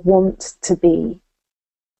like I want to be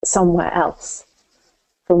somewhere else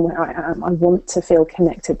from where I am. I want to feel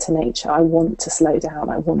connected to nature. I want to slow down.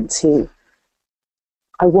 I want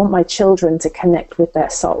my children to connect with their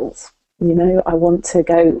souls. I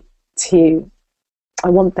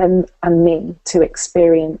want them and me to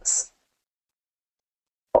experience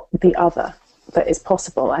the other that is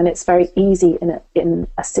possible. And it's very easy in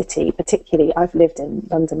a city, particularly, I've lived in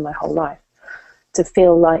London my whole life, to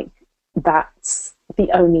feel like that's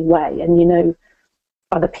the only way. And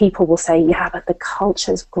other people will say, yeah, but the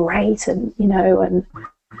culture's great, and and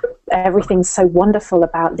everything's so wonderful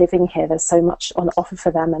about living here. There's so much on offer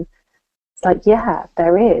for them. And it's like, yeah,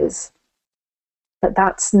 there is, but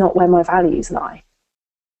that's not where my values lie.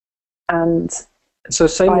 And so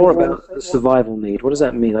say more about the survival need. What does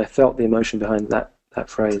that mean? I felt the emotion behind that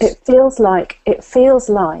phrase. It feels like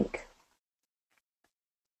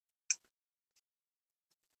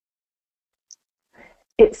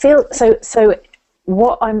it feels so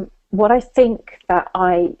what I think that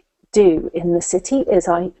I do in the city is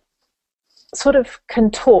I sort of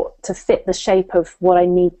contort to fit the shape of what I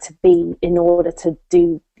need to be in order to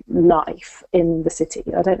do life in the city.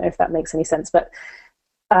 I don't know if that makes any sense, but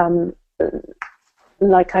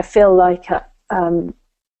like I feel like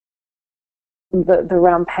the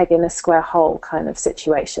round peg in a square hole kind of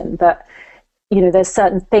situation. That, you know, there's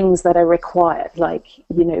certain things that are required, like,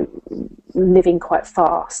 you know, living quite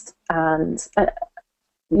fast and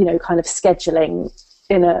you know, kind of scheduling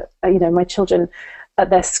in a, you know, my children at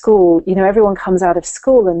their school, you know, everyone comes out of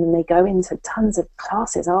school and then they go into tons of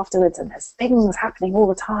classes afterwards, and there's things happening all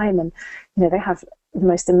the time, and, you know, they have the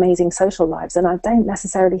most amazing social lives. And I don't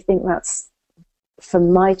necessarily think that's, for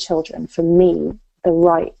my children, for me, the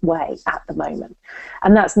right way at the moment.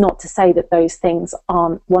 And that's not to say that those things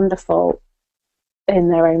aren't wonderful in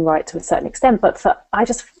their own right to a certain extent, but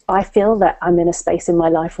I feel that I'm in a space in my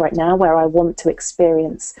life right now where I want to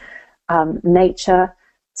experience nature,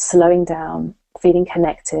 slowing down, feeling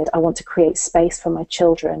connected. I want to create space for my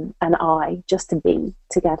children and I just to be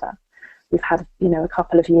together. We've had, you know, a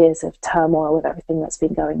couple of years of turmoil with everything that's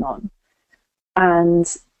been going on,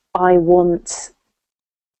 and I want,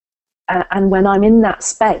 and when I'm in that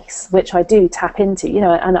space, which I do tap into, you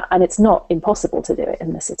know, and it's not impossible to do it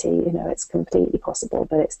in the city, you know, it's completely possible,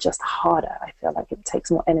 but it's just harder. I feel like it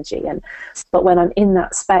takes more energy. But when I'm in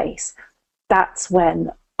that space, that's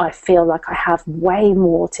when I feel like I have way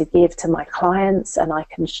more to give to my clients, and I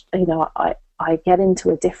can, you know, I get into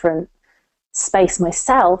a different space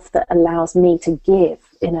myself that allows me to give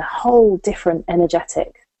in a whole different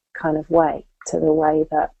energetic kind of way to the way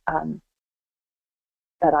that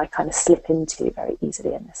that I kind of slip into very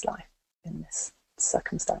easily in this life, in this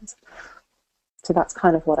circumstance. So that's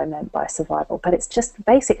kind of what I meant by survival. But it's just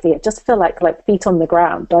basically, it just feel like feet on the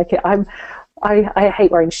ground. Like I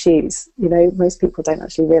hate wearing shoes. You know, most people don't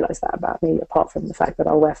actually realise that about me, apart from the fact that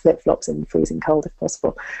I'll wear flip-flops in freezing cold if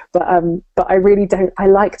possible. But I really don't. I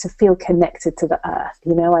like to feel connected to the earth.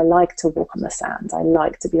 You know, I like to walk on the sand. I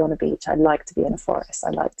like to be on a beach. I like to be in a forest.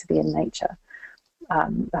 I like to be in nature.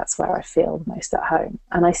 That's where I feel most at home.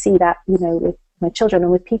 And I see that, you know, with my children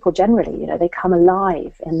and with people generally, you know, they come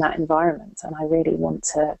alive in that environment, and I really want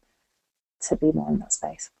to be more in that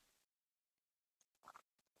space.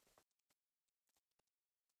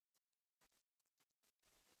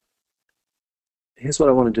 Here's what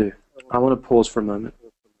I want to do. I want to pause for a moment.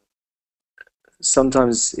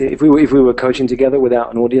 Sometimes, if we were coaching together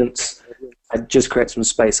without an audience, I'd just create some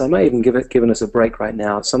space. I may even given us a break right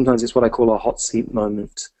now. Sometimes it's what I call a hot seat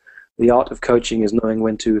moment. The art of coaching is knowing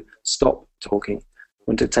when to stop talking,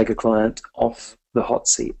 when to take a client off the hot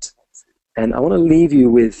seat. And I want to leave you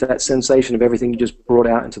with that sensation of everything you just brought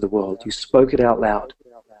out into the world. You spoke it out loud,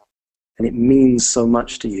 and it means so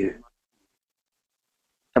much to you.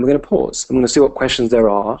 And we're going to pause. I'm going to see what questions there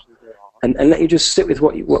are, and let you just sit with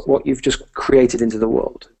what you've just created into the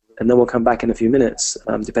world. And then we'll come back in a few minutes,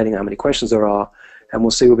 depending on how many questions there are, and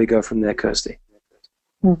we'll see where we go from there, Kirsty.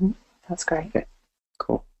 Mm-hmm. That's great. Okay,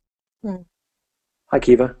 cool. Hi,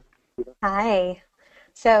 Kiva. Hi.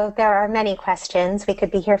 So there are many questions. We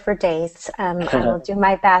could be here for days. I will do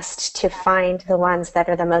my best to find the ones that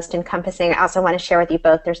are the most encompassing. I also want to share with you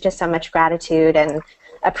both, there's just so much gratitude and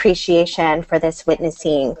appreciation for this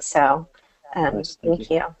witnessing. So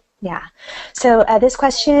thank you. Yeah. So this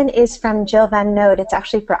question is from Jill Van Noot. It's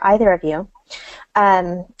actually for either of you.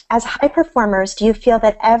 As high performers, do you feel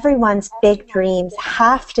that everyone's big dreams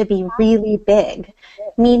have to be really big?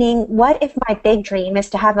 Meaning, what if my big dream is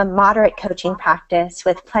to have a moderate coaching practice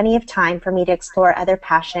with plenty of time for me to explore other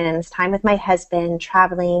passions, time with my husband,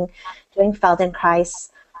 traveling, doing Feldenkrais,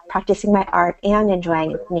 practicing my art, and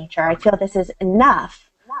enjoying nature? I feel this is enough.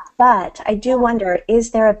 But I do wonder,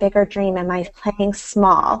 is there a bigger dream? Am I playing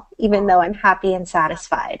small, even though I'm happy and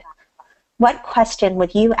satisfied? What question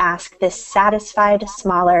would you ask this satisfied,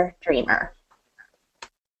 smaller dreamer?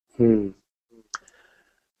 Ooh,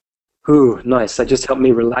 nice. That just helped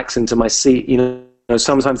me relax into my seat. You know,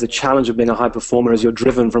 sometimes the challenge of being a high performer is you're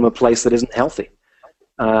driven from a place that isn't healthy.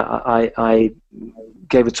 I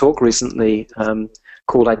gave a talk recently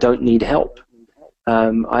called "I Don't Need Help."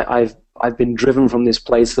 I've been driven from this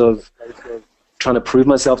place of trying to prove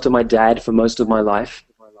myself to my dad for most of my life.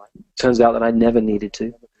 Turns out that I never needed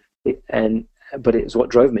to, but it was what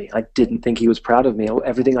drove me. I didn't think he was proud of me.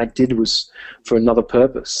 Everything I did was for another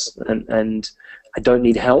purpose, and I don't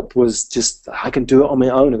need help was just, I can do it on my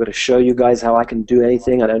own. I've got to show you guys how I can do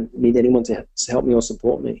anything. I don't need anyone to help me or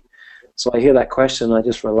support me. So I hear that question, I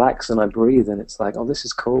just relax and I breathe, and it's like, oh, this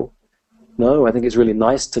is cool. No, I think it's really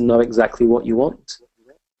nice to know exactly what you want.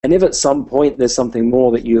 And if at some point there's something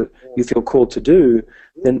more that you feel called to do,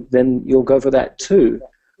 then you'll go for that too.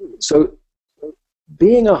 So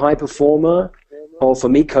being a high performer, or for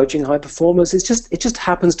me, coaching high performers, it just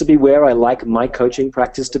happens to be where I like my coaching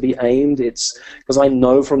practice to be aimed. It's because I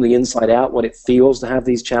know from the inside out what it feels to have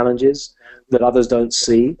these challenges that others don't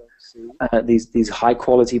see, these high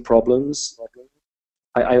quality problems.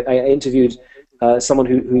 I interviewed someone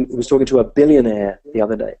who was talking to a billionaire the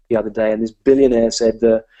other day, and this billionaire said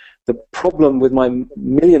the problem with my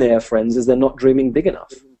millionaire friends is they're not dreaming big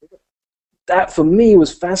enough. That for me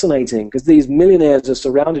was fascinating, because these millionaires are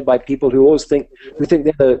surrounded by people who think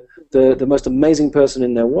they're the most amazing person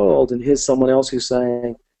in their world, and here's someone else who's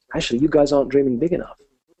saying, actually, you guys aren't dreaming big enough.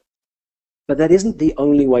 But that isn't the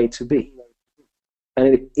only way to be. And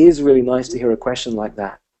it is really nice to hear a question like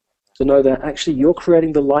that, to know that actually you're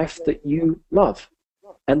creating the life that you love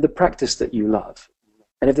and the practice that you love.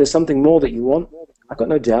 And if there's something more that you want, I've got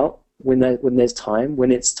no doubt when it's time,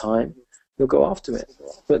 you'll go after it.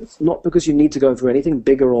 But not because you need to go for anything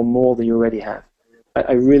bigger or more than you already have.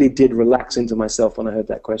 I really did relax into myself when I heard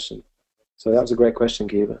that question. So that was a great question,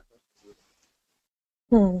 Kiva.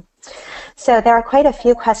 So there are quite a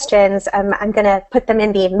few questions. I'm going to put them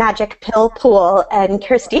in the magic pill pool, and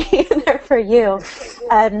Kirsty, they're for you.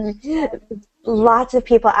 Lots of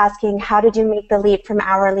people asking, how did you make the leap from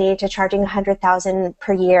hourly to charging $100,000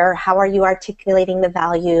 per year? How are you articulating the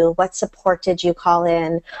value? What support did you call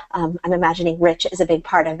in? I'm imagining Rich is a big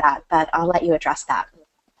part of that, but I'll let you address that.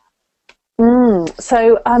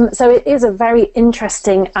 So it is a very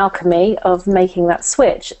interesting alchemy of making that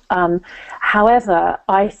switch. However,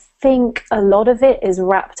 I think a lot of it is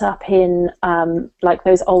wrapped up in like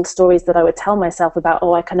those old stories that I would tell myself about,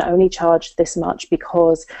 oh, I can only charge this much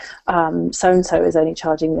because so-and-so is only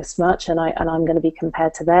charging this much, and I'm going to be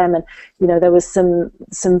compared to them. And, you know, there was some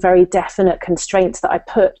very definite constraints that I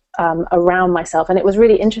put around myself. And it was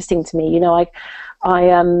really interesting to me. You know,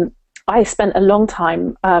 I spent a long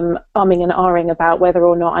time umming and ahhing about whether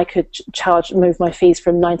or not I could move my fees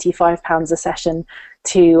from £95 a session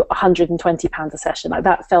to £120 a session. Like,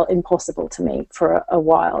 that felt impossible to me for a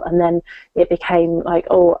while. And then it became like,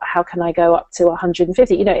 oh, how can I go up to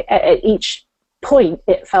 150? You know, at each point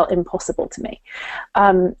it felt impossible to me.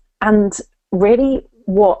 And really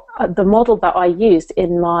what the model that I used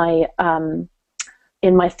in my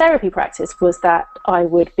therapy practice was that I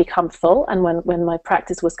would become full, and when my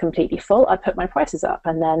practice was completely full, I'd put my prices up,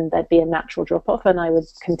 and then there'd be a natural drop off, and I would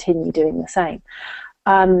continue doing the same.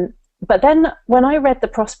 But then when I read The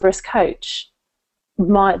Prosperous Coach,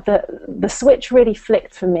 the switch really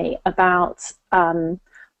flicked for me about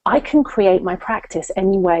I can create my practice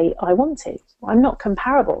any way I want to. I'm not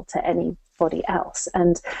comparable to anybody else.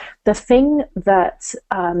 And the thing that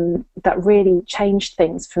that really changed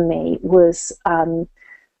things for me was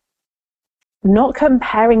not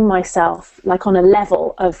comparing myself like on a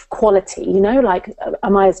level of quality, you know, like,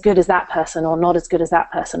 am I as good as that person or not as good as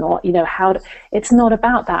that person, or, you know, it's not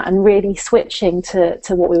about that. And really switching to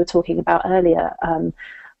what we were talking about earlier,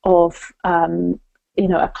 you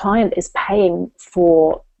know, a client is paying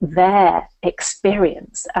for their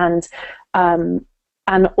experience, and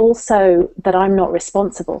also that I'm not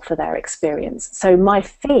responsible for their experience. So my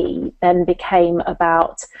fee then became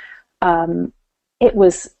about, it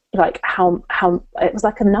was like how it was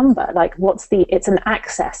like a number, like it's an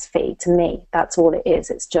access fee to me. That's all it is.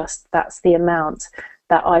 It's just, that's the amount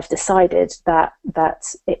that I've decided that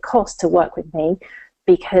it costs to work with me,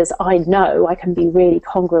 because I know I can be really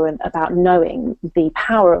congruent about knowing the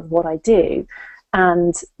power of what I do.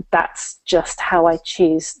 And that's just how I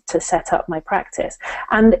choose to set up my practice.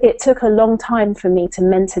 And it took a long time for me to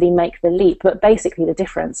mentally make the leap, but basically the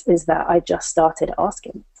difference is that I just started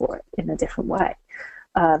asking for it in a different way.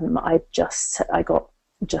 I just said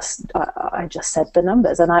the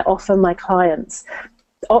numbers, and I offer my clients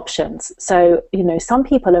options. So, you know, some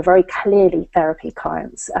people are very clearly therapy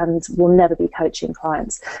clients and will never be coaching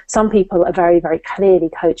clients. Some people are very, very clearly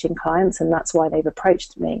coaching clients, and that's why they've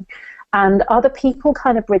approached me. And other people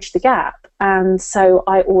kind of bridge the gap. And so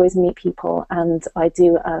I always meet people, and I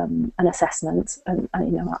do an assessment, and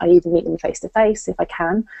you know, I either meet them face to face if I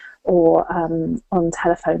can, or on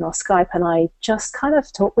telephone or Skype, and I just kind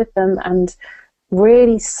of talk with them and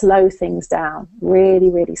really slow things down,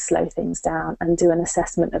 really slow things down, and do an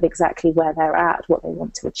assessment of exactly where they're at, what they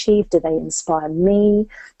want to achieve. Do they inspire me?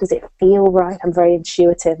 Does it feel right? I'm very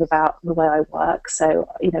intuitive about the way I work, so,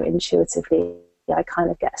 you know, intuitively I kind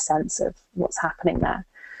of get a sense of what's happening there,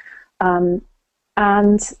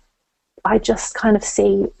 and I just kind of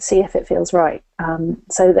see if it feels right.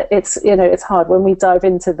 So that it's, you know, it's hard when we dive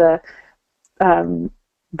into the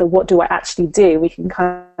the what do I actually do, we can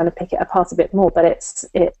kind of pick it apart a bit more. But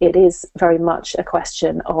it is very much a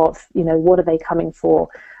question of, you know, what are they coming for?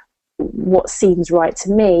 What seems right to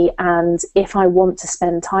me, and if I want to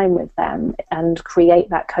spend time with them and create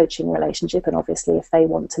that coaching relationship, and obviously if they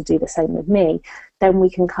want to do the same with me, then we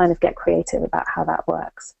can kind of get creative about how that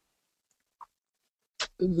works.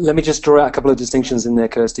 Let me just draw out a couple of distinctions in there,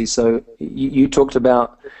 Kirsty. So you talked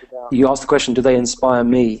about, you asked the question, do they inspire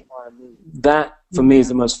me? That, for me, is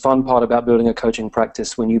the most fun part about building a coaching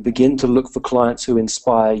practice, when you begin to look for clients who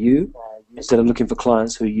inspire you instead of looking for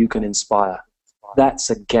clients who you can inspire. That's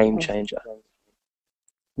a game changer.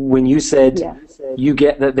 When you said you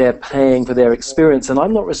get that they're paying for their experience and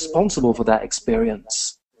I'm not responsible for that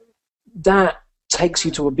experience, that takes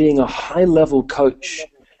you to being a high-level coach.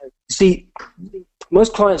 See,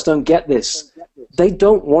 most clients don't get this. They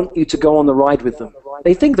don't want you to go on the ride with them.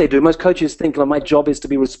 They think they do. Most coaches think, well, my job is to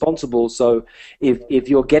be responsible, so if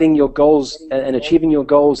you're getting your goals and achieving your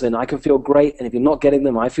goals, then I can feel great, and if you're not getting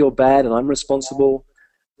them, I feel bad and I'm responsible.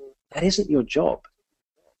 That isn't your job.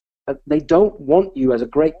 They don't want you as a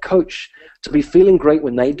great coach to be feeling great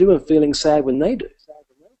when they do and feeling sad when they do.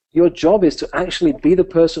 Your job is to actually be the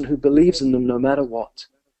person who believes in them no matter what,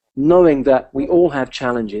 knowing that we all have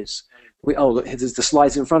challenges. Look, there's the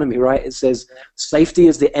slides in front of me, right? It says, safety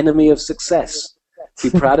is the enemy of success. Be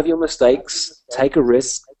proud of your mistakes, take a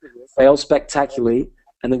risk, fail spectacularly,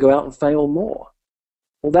 and then go out and fail more.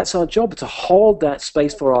 Well, that's our job, to hold that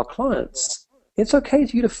space for our clients. It's okay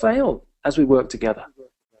for you to fail as we work together.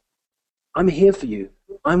 I'm here for you.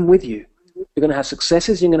 I'm with you. You're going to have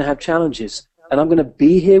successes, you're going to have challenges, and I'm going to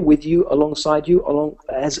be here with you, alongside you,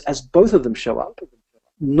 as both of them show up,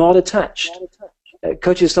 not attached.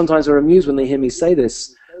 Coaches sometimes are amused when they hear me say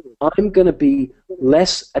this. I'm going to be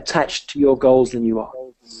less attached to your goals than you are.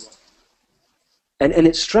 And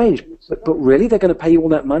it's strange, but really they're going to pay you all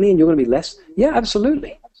that money and you're going to be less? Yeah,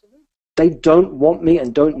 absolutely. They don't want me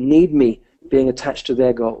and don't need me being attached to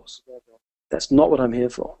their goals. That's not what I'm here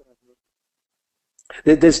for.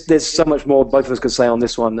 There's so much more both of us could say on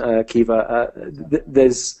this one, Kiva.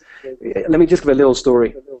 Let me just give a little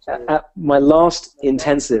story. At my last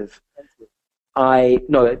intensive, a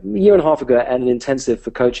year and a half ago at an intensive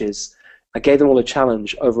for coaches, I gave them all a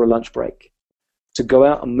challenge over a lunch break to go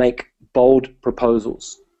out and make bold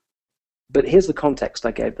proposals. But here's the context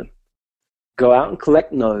I gave them. Go out and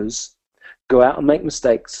collect no's, go out and make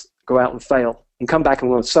mistakes, go out and fail, and come back and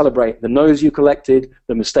we'll celebrate the no's you collected,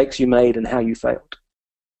 the mistakes you made, and how you failed.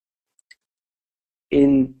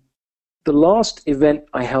 In the last event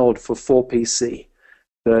I held for 4PC,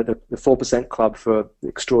 the 4% club for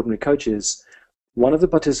extraordinary coaches, one of the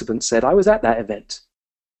participants said, I was at that event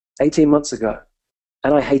 18 months ago,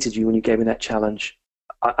 and I hated you when you gave me that challenge.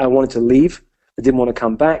 I wanted to leave. I didn't want to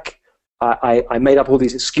come back. I made up all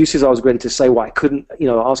these excuses. I was ready to say why I couldn't,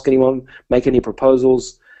 ask anyone, make any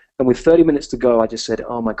proposals. And with 30 minutes to go, I just said,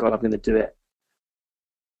 oh my God, I'm going to do it.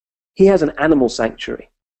 He has an animal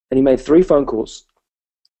sanctuary, and he made 3 phone calls.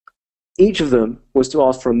 Each of them was to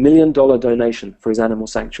ask for $1 million donation for his animal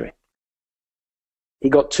sanctuary. He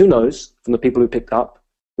got 2 no's from the people who picked up.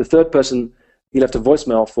 The third person he left a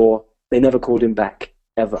voicemail for, they never called him back,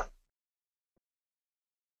 ever.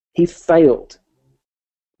 He failed,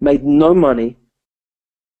 made no money.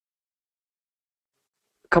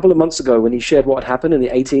 A couple of months ago, when he shared what had happened in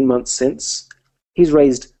the 18 months since, he's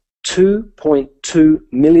raised $2.2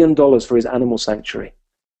 million for his animal sanctuary.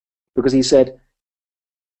 Because he said,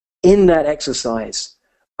 in that exercise,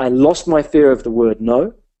 I lost my fear of the word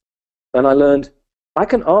no, and I learned I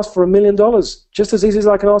can ask for $1 million just as easy as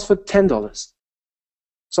I can ask for $10.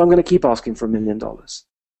 So I'm going to keep asking for $1 million.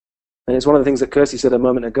 And it's one of the things that Kirsty said a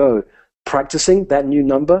moment ago, practicing that new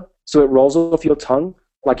number so it rolls off your tongue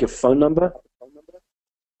like your phone number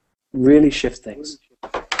really shifts things.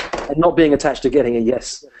 And not being attached to getting a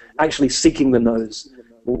yes, actually seeking the no's.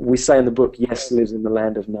 We say in the book, yes lives in the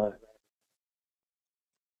land of no.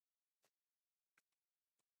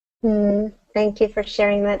 Thank you for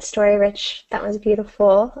sharing that story, Rich. That was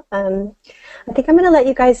beautiful. I think I'm going to let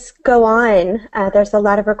you guys go on. There's a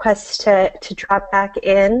lot of requests to drop back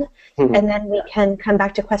in, and then we can come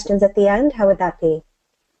back to questions at the end. How would that be?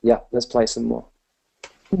 Yeah, let's play some more.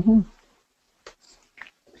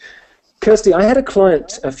 Kirsty, I had a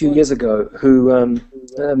client a few years ago who, an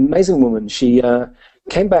amazing woman, she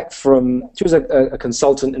came back from, she was a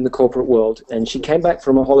consultant in the corporate world, and she came back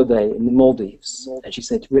from a holiday in the Maldives, and she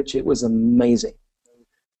said, Rich, it was amazing.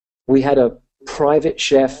 We had a private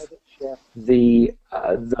chef, the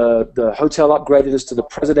hotel upgraded us to the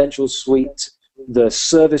presidential suite, the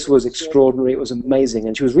service was extraordinary, it was amazing,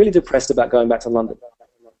 and she was really depressed about going back to London.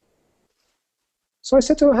 So I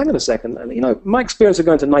said to her, hang on a second, my experience of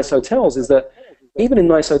going to nice hotels is that even in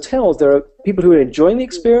nice hotels, there are people who are enjoying the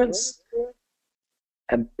experience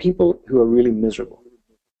and people who are really miserable.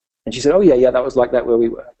 And she said, oh yeah, that was like that where we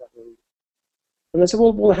were. And I said,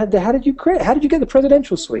 well, how did you get the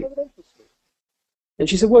presidential suite? And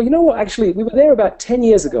she said, well, you know what, actually, we were there about 10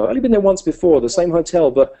 years ago. I'd only been there once before, the same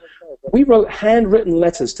hotel, but we wrote handwritten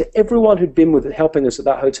letters to everyone who'd been helping us at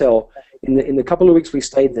that hotel in the couple of weeks we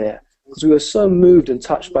stayed there, because we were so moved and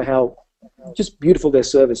touched by how just beautiful their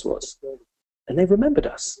service was. And they remembered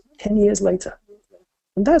us 10 years later.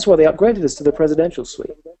 And that's why they upgraded us to the presidential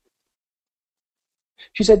suite.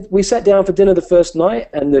 She said, we sat down for dinner the first night,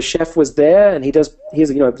 and the chef was there, and he does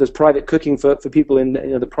private cooking for people in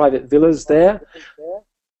the private villas there.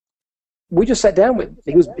 We just sat down with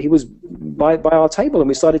him. He was by our table, and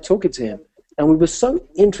we started talking to him. And we were so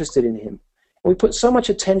interested in him. And we put so much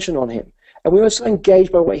attention on him. And we were so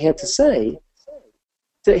engaged by what he had to say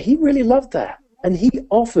that he really loved that. And he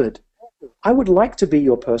offered, I would like to be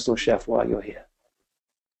your personal chef while you're here.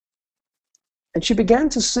 And she began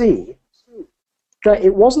to see that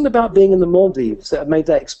it wasn't about being in the Maldives that had made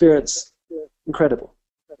that experience incredible.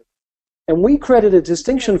 And we created a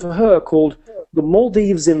distinction for her called the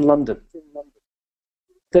Maldives in London.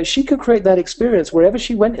 That she could create that experience wherever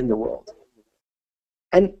she went in the world.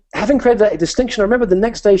 And having created that distinction, I remember the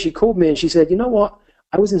next day she called me and she said, you know what,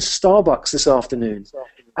 I was in Starbucks this afternoon.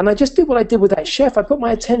 And I just did what I did with that chef. I put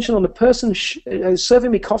my attention on the person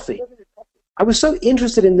serving me coffee. I was so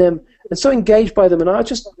interested in them and so engaged by them, and I was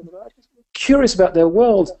just curious about their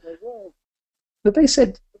world, that they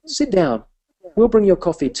said, sit down, we'll bring your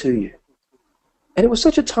coffee to you. And it was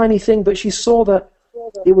such a tiny thing, but she saw that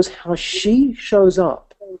it was how she shows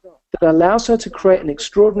up that allows her to create an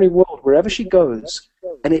extraordinary world wherever she goes,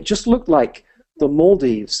 and it just looked like the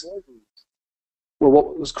Maldives were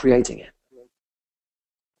what was creating it.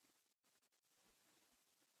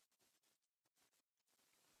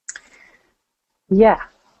 Yeah.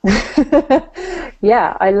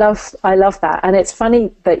 Yeah, I love that. And it's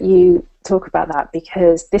funny that you talk about that,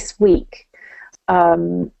 because this week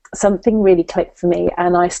something really clicked for me,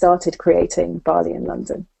 and I started creating Bali in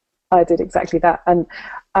London. I did exactly that. And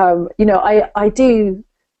I do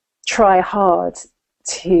try hard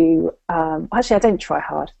to actually I don't try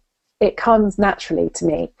hard. It comes naturally to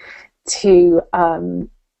me to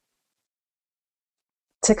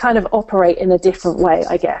kind of operate in a different way,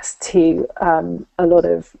 I guess, to a lot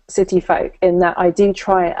of city folk, in that I do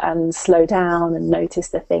try and slow down and notice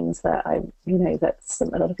the things that that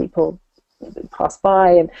a lot of people pass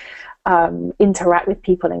by, and interact with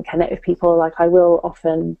people and connect with people. Like, I will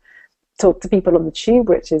often talk to people on the tube,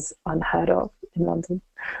 which is unheard of in London,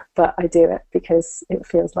 but I do it because it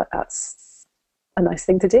feels like that's a nice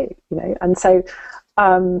thing to do, and so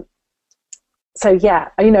yeah,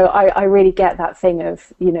 I really get that thing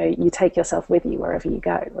of, you take yourself with you wherever you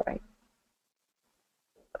go, right?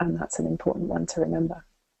 And that's an important one to remember.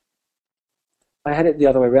 I had it the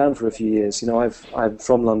other way around for a few years. I'm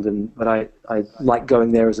from London, but I like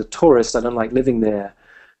going there as a tourist. I don't like living there.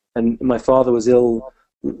 And my father was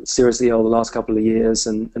seriously ill the last couple of years.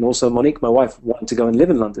 And also Monique, my wife, wanted to go and live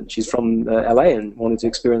in London. She's from LA and wanted to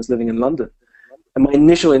experience living in London. And my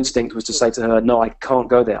initial instinct was to say to her, no, I can't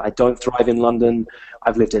go there. I don't thrive in London.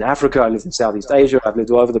 I've lived in Africa. I lived in Southeast Asia. I've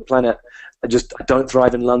lived all over the planet. I don't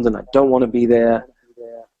thrive in London. I don't want to be there.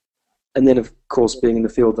 And then, of course, being in the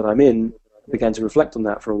field that I'm in, I began to reflect on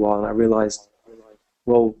that for a while. And I realized,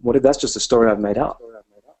 well, what if that's just a story I've made up?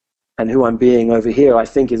 And who I'm being over here, I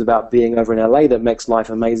think, is about being over in LA that makes life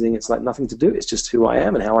amazing. It's like nothing to do. It's just who I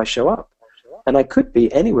am and how I show up. And I could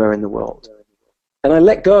be anywhere in the world. And I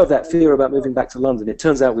let go of that fear about moving back to London. It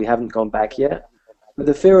turns out we haven't gone back yet, but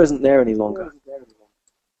the fear isn't there any longer.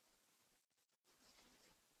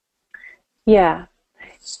 Yeah.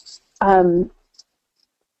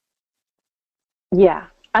 Yeah.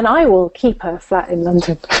 And I will keep a flat in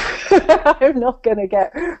London. I'm not going to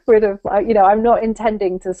get rid of, I'm not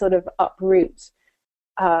intending to sort of uproot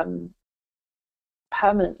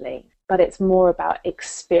permanently. But it's more about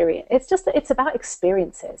experience. It's about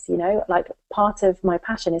experiences, like part of my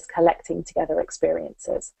passion is collecting together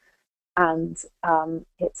experiences, and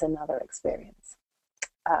it's another experience.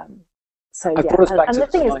 So yeah, and the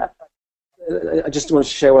thing is, I just want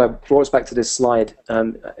to share what I brought us back to this slide. I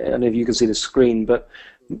don't know if you can see the screen, but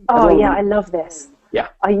I love this. Yeah,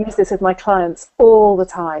 I use this with my clients all the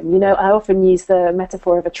time. I often use the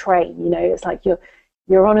metaphor of a train. It's like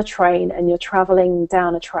you're on a train and you're traveling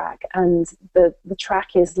down a track, and the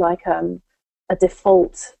track is like a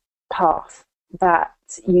default path that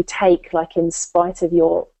you take, like in spite of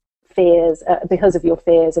your fears, because of your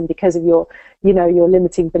fears and because of your, you know, your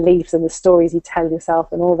limiting beliefs and the stories you tell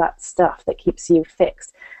yourself and all that stuff that keeps you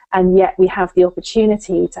fixed. And yet we have the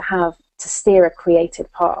opportunity to steer a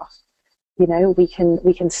creative path. You know, we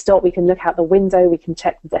can stop, we can look out the window, we can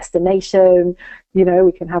check the destination, you know,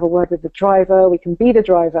 we can have a word with the driver, we can be the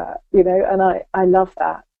driver, you know, and I love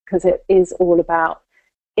that, because it is all about,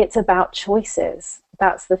 it's about choices.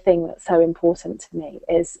 That's the thing that's so important to me,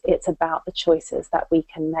 is it's about the choices that we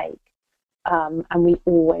can make, and we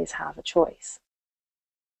always have a choice.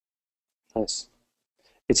 Nice.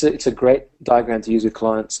 It's a great diagram to use with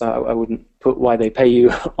clients. I wouldn't put why they pay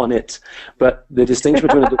you on it, but the distinction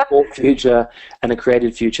between a default future and a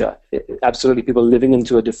created future. Absolutely, people are living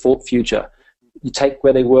into a default future. You take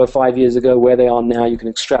where they were 5 years ago, where they are now, you can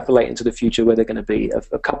extrapolate into the future where they're going to be,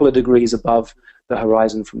 a couple of degrees above the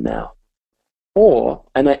horizon from now. Or,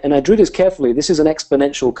 and I drew this carefully, this is an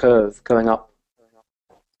exponential curve going up,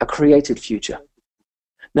 a created future.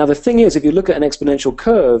 Now the thing is, if you look at an exponential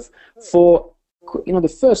curve, for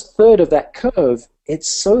the first third of that curve, it's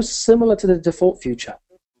so similar to the default future.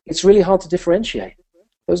 It's really hard to differentiate.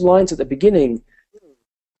 Those lines at the beginning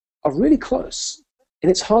are really close, and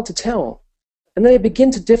it's hard to tell. And they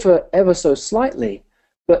begin to differ ever so slightly,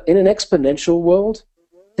 but in an exponential world,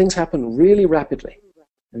 things happen really rapidly.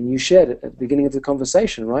 And you shared it at the beginning of the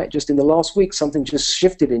conversation, right? Just in the last week, something just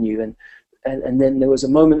shifted in you, and then there was a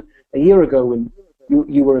moment a year ago when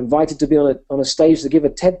you were invited to be on a stage to give a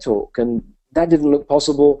TED talk, and that didn't look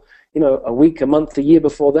possible, a week, a month, a year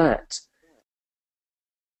before that.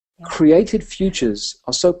 Yeah. Created futures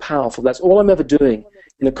are so powerful. That's all I'm ever doing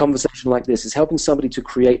in a conversation like this, is helping somebody to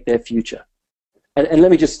create their future. And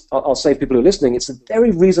let me just, I'll save people who are listening, it's the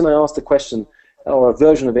very reason I asked the question, or a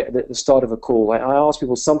version of it at the start of a call. I ask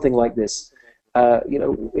people something like this.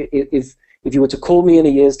 If you were to call me in a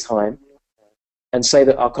year's time and say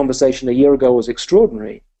that our conversation a year ago was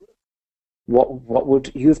extraordinary, what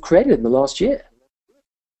would you have created in the last year?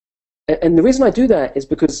 And the reason I do that is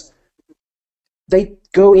because they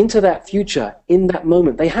go into that future in that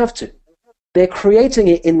moment. They have to. They're creating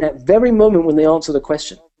it in that very moment when they answer the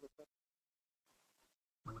question.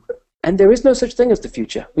 And there is no such thing as the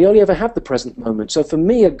future. We only ever have the present moment. So for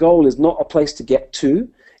me, a goal is not a place to get to,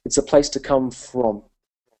 it's a place to come from.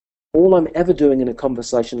 All I'm ever doing in a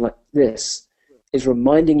conversation like this is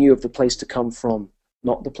reminding you of the place to come from,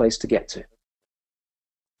 not the place to get to.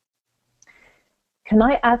 Can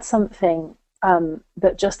I add something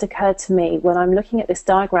that just occurred to me when I'm looking at this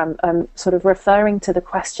diagram, sort of referring to the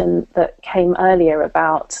question that came earlier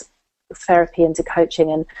about therapy into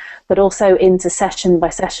coaching, but also into session by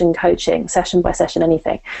session coaching, session by session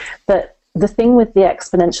anything. But the thing with the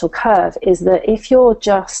exponential curve is that if you're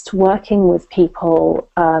just working with people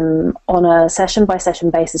on a session by session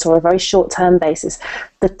basis or a very short term basis,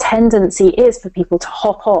 the tendency is for people to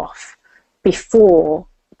hop off before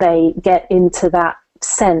they get into that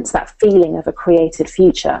sense, that feeling of a created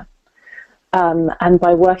future. And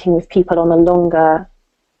by working with people on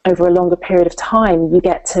over a longer period of time, you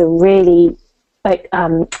get to really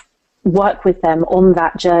work with them on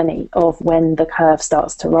that journey of when the curve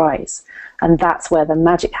starts to rise. And that's where the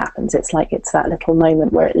magic happens. It's like it's that little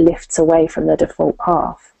moment where it lifts away from the default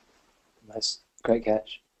path. Nice. Great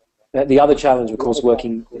catch. The other challenge, of course,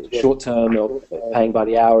 working short term or paying by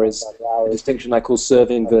the hour, is a distinction I call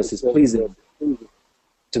serving versus pleasing.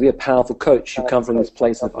 To be a powerful coach, you come from this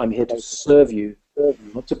place of, I'm here to serve you,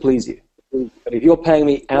 not to please you. But if you're paying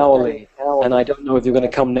me hourly, and I don't know if you're going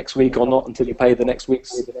to come next week or not until you pay the next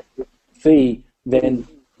week's fee, then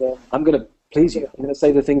I'm going to please you. I'm going to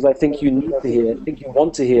say the things I think you need to hear, think you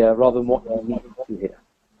want to hear, rather than what you need to hear.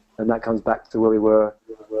 And that comes back to where we were.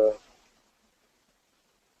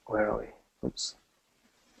 Where are we? Oops.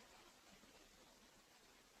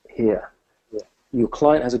 Here. Your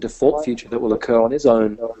client has a default future that will occur on his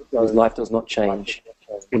own if his life does not change.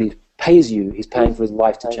 When he pays you, he's paying for his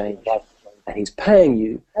life to change. And he's paying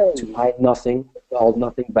you to hide nothing, hold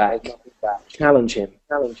nothing back, challenge him,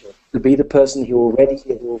 to be the person he already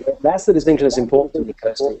is. That's the distinction that's important to me,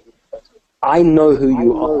 Kirsty. I know who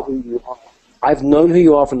you are. I've known who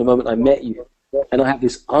you are from the moment I met you, and I have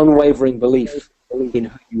this unwavering belief in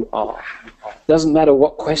who you are. It doesn't matter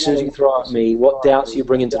what questions you throw at me, what doubts you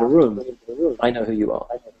bring into the room, I know who you are.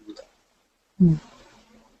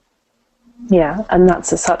 Yeah, and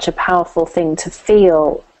that's such a powerful thing to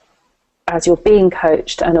feel as you're being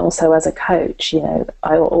coached, and also as a coach.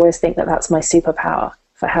 I always think that that's my superpower.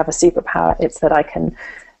 If I have a superpower, it's that I can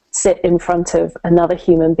sit in front of another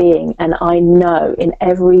human being, and I know in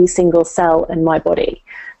every single cell in my body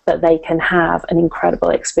that they can have an incredible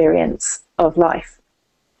experience of life.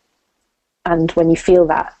 And when you feel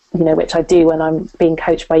that, which I do when I'm being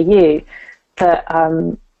coached by you, that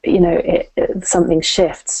something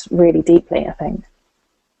shifts really deeply, I think.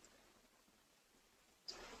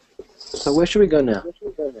 So where should we go now?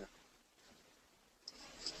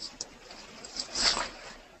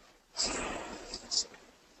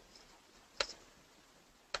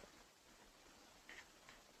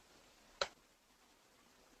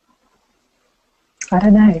 I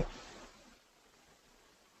don't know.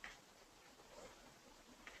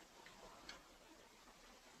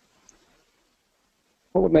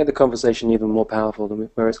 What would make the conversation even more powerful than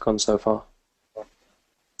where it's gone so far?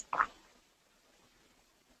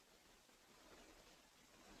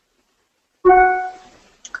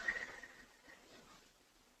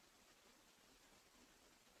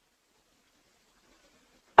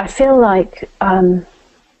 I feel like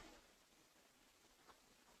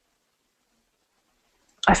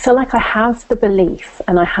I have the belief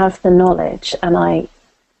and I have the knowledge, and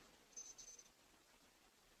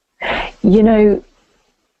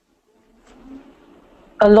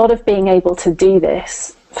a lot of being able to do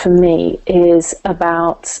this for me is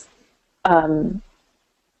about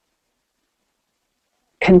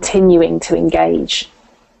continuing to engage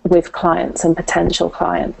with clients and potential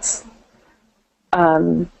clients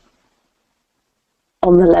on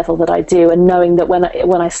the level that I do, and knowing that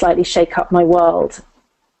when I slightly shake up my world,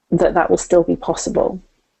 that will still be possible.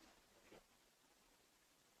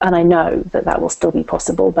 And I know that will still be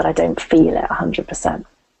possible, but I don't feel it 100%.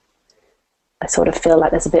 I sort of feel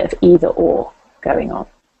like there's a bit of either or going on.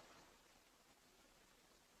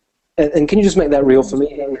 And can you just make that real for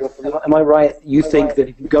me? Am I right? You think that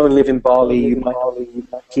if you go and live in Bali, you might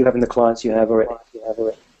keep having the clients you have already?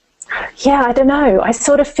 Yeah, I don't know. I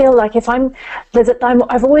sort of feel like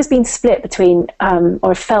I've always been split between,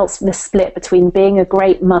 or felt the split between being a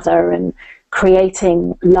great mother and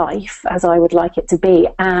creating life as I would like it to be,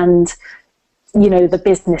 and the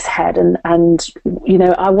business head, and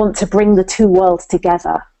I want to bring the two worlds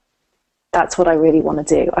together. That's what I really want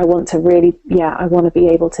to do. I want to be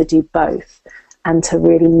able to do both, and to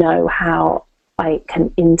really know how I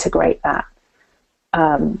can integrate that.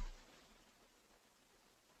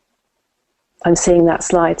 I'm seeing that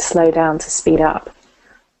slide slow down to speed up,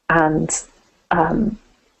 and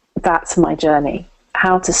that's my journey.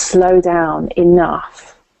 How to slow down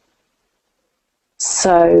enough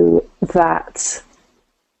so that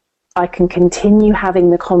I can continue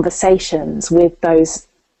having the conversations with those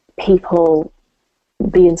people,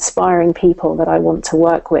 the inspiring people that I want to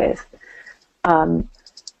work with,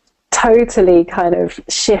 totally kind of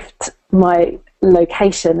shift my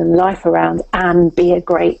location and life around, and be a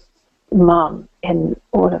great mum in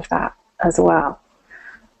all of that as well.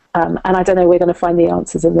 And I don't know, we're going to find the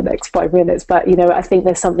answers in the next 5 minutes, but I think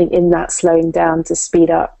there's something in that slowing down to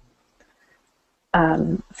speed up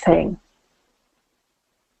thing.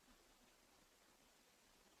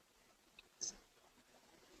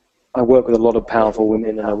 I work with a lot of powerful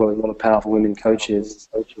women, and I work with a lot of powerful women coaches,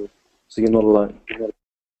 so you're not alone.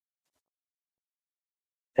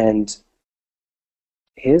 And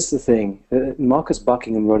here's the thing. Marcus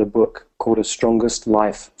Buckingham wrote a book called A Strongest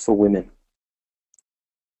Life for Women.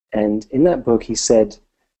 And in that book, he said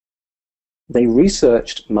they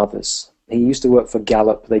researched mothers. He used to work for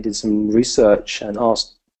Gallup. They did some research and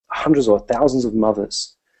asked hundreds or thousands of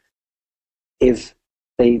mothers if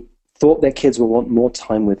they thought their kids would want more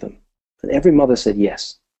time with them. And every mother said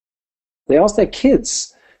yes. They asked their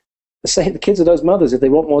kids, the kids of those mothers, if they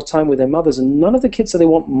want more time with their mothers, and none of the kids said they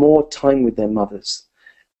want more time with their mothers.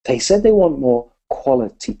 They said they want more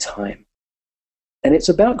quality time. And it's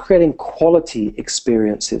about creating quality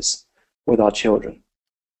experiences with our children.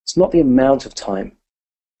 It's not the amount of time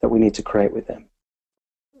that we need to create with them.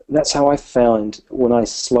 That's how I found when I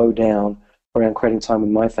slow down around creating time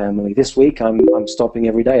with my family. This week, I'm stopping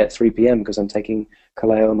every day at 3 p.m. because I'm taking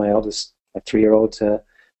Kaleo, my eldest, my 3-year-old, to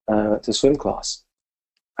swim class.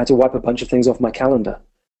 I had to wipe a bunch of things off my calendar,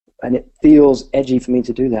 and it feels edgy for me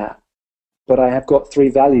to do that. But I have got 3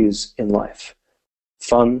 values in life: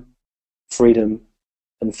 fun, freedom,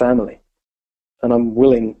 and family. And I'm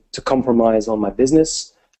willing to compromise on my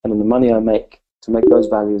business and on the money I make to make those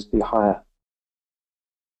values be higher.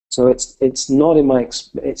 So it's not in my,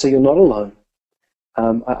 so you're not alone.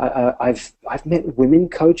 I've met women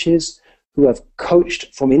coaches who have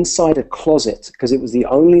coached from inside a closet because it was the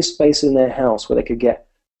only space in their house where they could get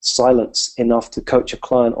silence enough to coach a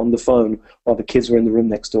client on the phone while the kids were in the room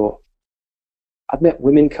next door. I've met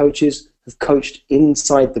women coaches who've coached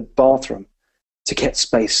inside the bathroom to get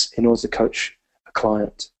space in order to coach a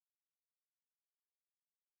client.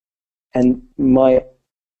 And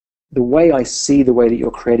the way I see the way that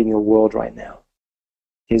you're creating your world right now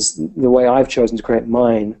is the way I've chosen to create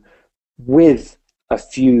mine, with a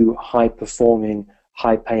few high-performing,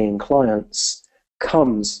 high-paying clients,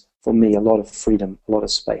 comes for me a lot of freedom, a lot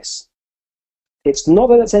of space. It's not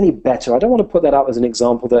that it's any better. I don't want to put that up as an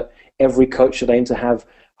example that every coach should aim to have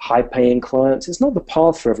high-paying clients. It's not the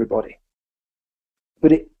path for everybody.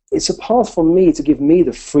 But it's a path for me to give me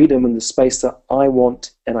the freedom and the space that I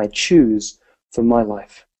want and I choose for my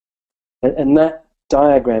life. And that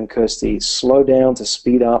diagram, Kirsty, slow down to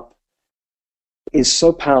speed up, is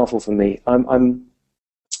so powerful for me. I'm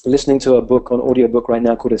listening to a book, an audiobook right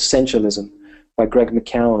now called Essentialism by Greg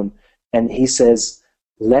McKeown, and he says,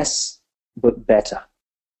 less but better.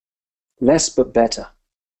 Less but better.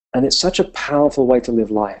 And it's such a powerful way to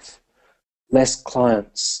live life. Less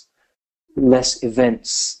clients, less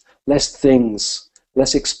events, less things,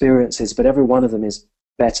 less experiences, but every one of them is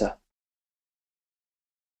better.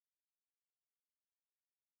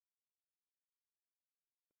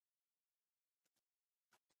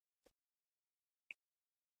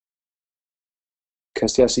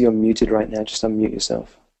 Kirsty, I see you're muted right now. Just unmute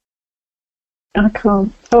yourself. I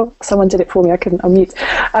can't. Oh, someone did it for me. I couldn't unmute.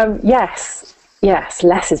 Yes,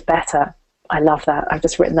 less is better. I love that. I've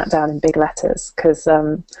just written that down in big letters because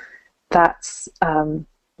that's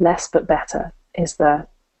less but better is the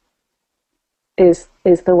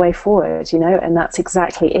way forward, you know, and that's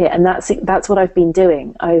exactly it. And that's what I've been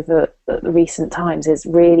doing over the recent times, is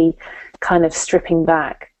really kind of stripping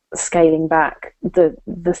back, scaling back the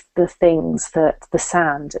things, that the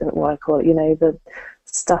sand, what I call it, you know, the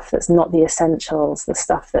stuff that's not the essentials, the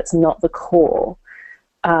stuff that's not the core,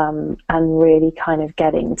 and really kind of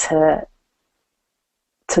getting to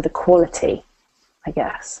the quality, I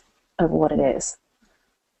guess, of what it is.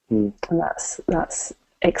 And that's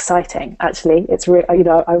exciting. Actually, it's really, you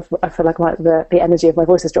know, I feel like the energy of my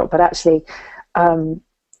voice has dropped, but actually,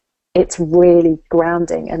 it's really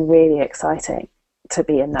grounding and really exciting to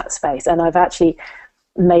be in that space. And I've actually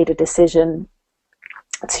made a decision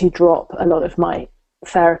to drop a lot of my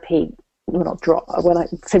therapy, well, not drop, when I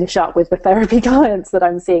finish up with the therapy clients that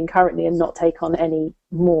I'm seeing currently, and not take on any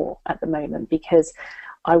more at the moment, because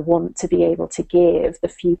I want to be able to give the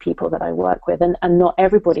few people that I work with, and not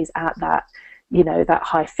everybody's at that, you know, that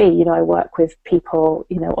high fee. You know, I work with people,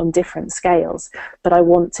 you know, on different scales, but I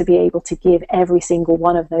want to be able to give every single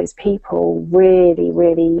one of those people really,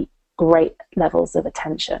 really great levels of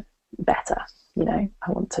attention better. You know,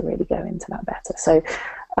 I want to really go into that better. So,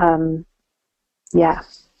 yeah,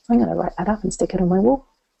 I'm going to write that up and stick it on my wall.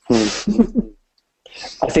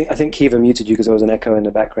 I think Kiva muted you because there was an echo in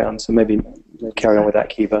the background, so maybe carry on with that,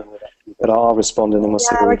 Kiva. But I'll respond and then we'll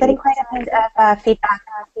see. Yeah, we're getting quite a bit of feedback.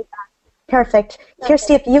 Perfect.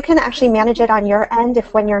 Kirsty, if you can actually manage it on your end,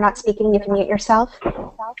 if when you're not speaking you can mute yourself.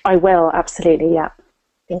 I will, absolutely, yeah.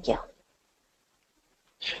 Thank you.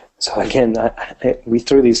 So again, we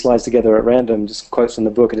threw these slides together at random, just quotes from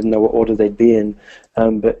the book. I didn't know what order they'd be in,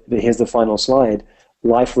 but here's the final slide.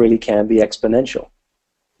 Life really can be exponential.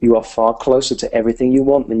 You are far closer to everything you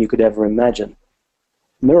want than you could ever imagine.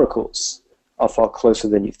 Miracles are far closer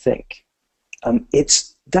than you think.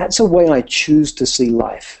 That's a way I choose to see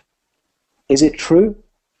life. Is it true?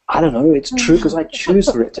 I don't know. It's true because I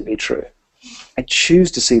choose for it to be true. I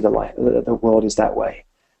choose to see the world is that way.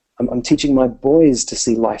 I'm teaching my boys to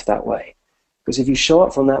see life that way. Because if you show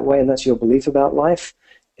up from that way and that's your belief about life,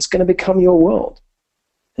 it's going to become your world.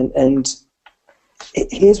 And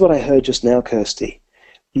here's what I heard just now, Kirsty.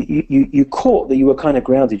 You caught that you were kind of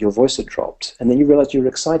grounded, your voice had dropped, and then you realized you were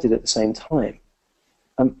excited at the same time.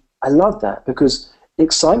 I love that, because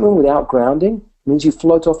excitement without grounding means you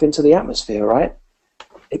float off into the atmosphere, right?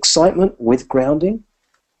 Excitement with grounding,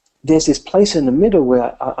 there's this place in the middle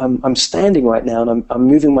where I'm standing right now, and I'm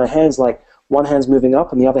moving my hands, like one hand's moving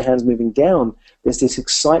up and the other hand's moving down. There's this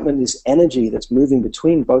excitement, this energy that's moving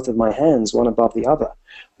between both of my hands, one above the other,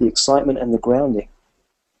 the excitement and the grounding.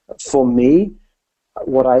 For me,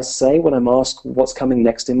 what I say when I'm asked what's coming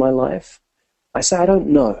next in my life, I say I don't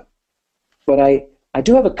know, but I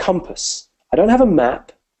do have a compass. I don't have a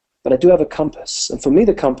map, but I do have a compass. And for me,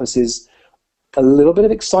 the compass is a little bit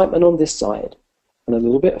of excitement on this side and a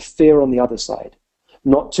little bit of fear on the other side.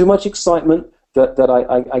 Not too much excitement that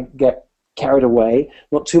I get carried away,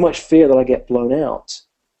 not too much fear that I get blown out.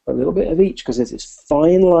 A little bit of each, because there's this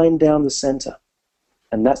fine line down the center,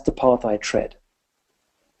 and that's the path I tread.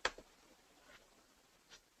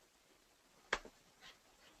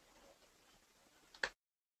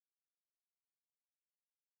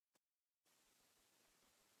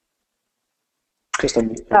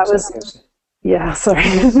 That was, yeah, sorry,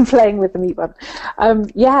 playing with the mute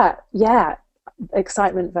button. Yeah,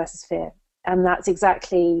 excitement versus fear. And that's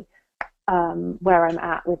exactly where I'm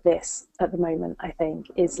at with this at the moment, I think,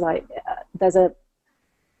 is like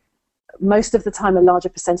most of the time a larger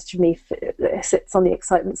percentage of me sits on the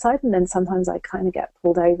excitement side, and then sometimes I kind of get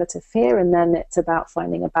pulled over to fear, and then it's about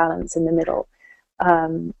finding a balance in the middle.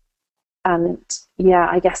 And yeah,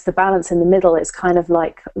 I guess the balance in the middle is kind of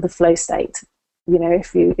like the flow state. You know,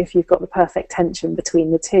 if you've got the perfect tension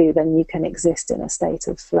between the two, then you can exist in a state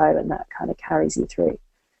of flow, and that kind of carries you through.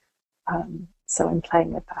 So I'm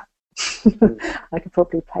playing with that. I could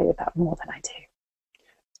probably play with that more than I do.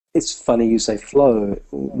 It's funny you say flow.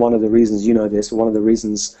 One of the reasons, you know this, one of the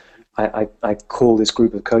reasons I call this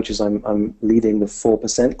group of coaches I'm leading the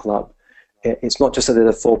 4% club. It's not just that they're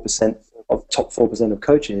the 4% of top 4% of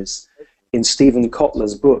coaches. In Stephen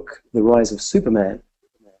Kotler's book, The Rise of Superman,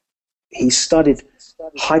 he studied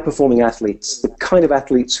high-performing athletes, the kind of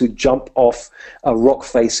athletes who jump off a rock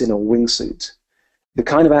face in a wingsuit, the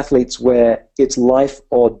kind of athletes where it's life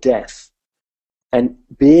or death. And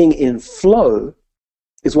being in flow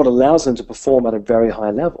is what allows them to perform at a very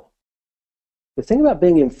high level. The thing about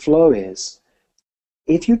being in flow is,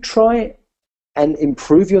 if you try and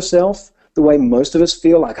improve yourself the way most of us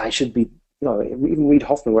feel like I should be, you know, even Reid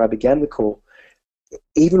Hoffman, where I began the call,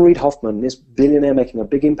 even Reid Hoffman, this billionaire making a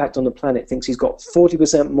big impact on the planet, thinks he's got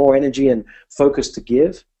 40% more energy and focus to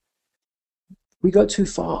give. We go too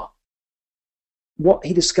far. What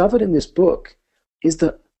he discovered in this book is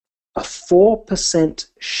that a 4%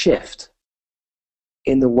 shift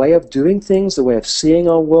in the way of doing things, the way of seeing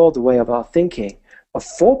our world, the way of our thinking, a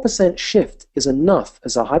 4% shift is enough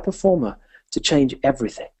as a high performer to change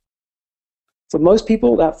everything. For most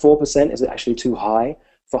people, that 4% is actually too high.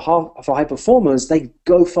 For high performers, they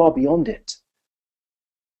go far beyond it.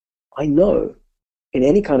 I know in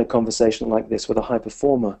any kind of conversation like this with a high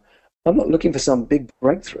performer, I'm not looking for some big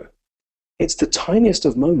breakthrough. It's the tiniest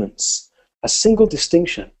of moments, a single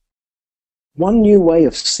distinction, one new way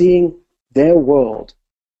of seeing their world,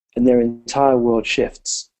 and their entire world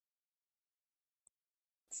shifts.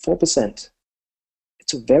 4%.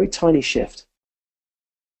 It's a very tiny shift.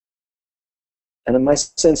 And my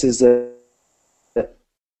sense is that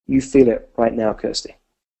you feel it right now, Kirsty,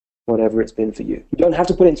 whatever it's been for you. You don't have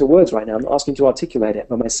to put it into words right now. I'm not asking you to articulate it,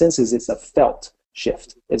 but my sense is it's a felt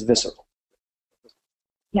shift. It's visceral.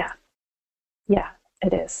 Yeah. Yeah,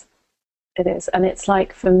 it is. It is. And it's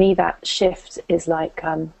like, for me, that shift is like,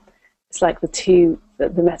 it's like the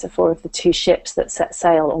metaphor of the two ships that set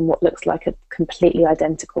sail on what looks like a completely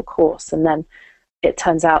identical course, and then it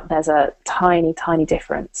turns out there's a tiny, tiny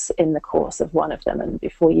difference in the course of one of them, and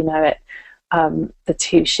before you know it, the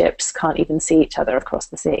two ships can't even see each other across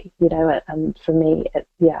the sea. You know, and for me,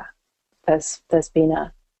 there's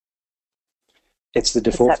been it's the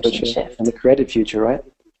default future shift. And the created future, right?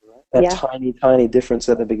 That tiny, tiny difference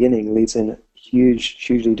at the beginning leads in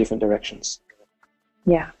hugely different directions.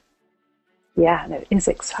 Yeah. Yeah, and it is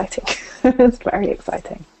exciting. It's very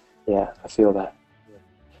exciting. Yeah, I feel that.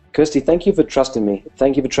 Kirsty, thank you for trusting me.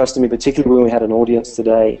 Thank you for trusting me, particularly when we had an audience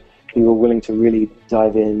today. You were willing to really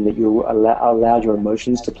dive in, that you allowed your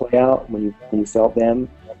emotions to play out when you felt them.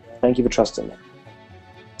 Thank you for trusting me.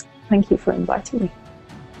 Thank you for inviting me.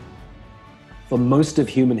 For most of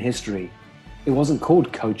human history, it wasn't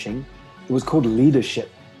called coaching, it was called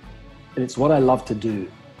leadership. And it's what I love to do.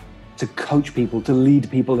 To coach people, to lead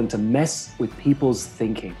people, and to mess with people's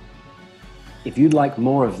thinking. If you'd like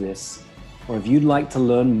more of this, or if you'd like to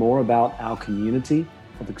learn more about our community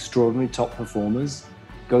of extraordinary top performers,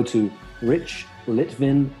 go to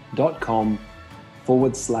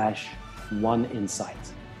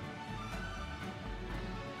richlitvin.com/oneinsight.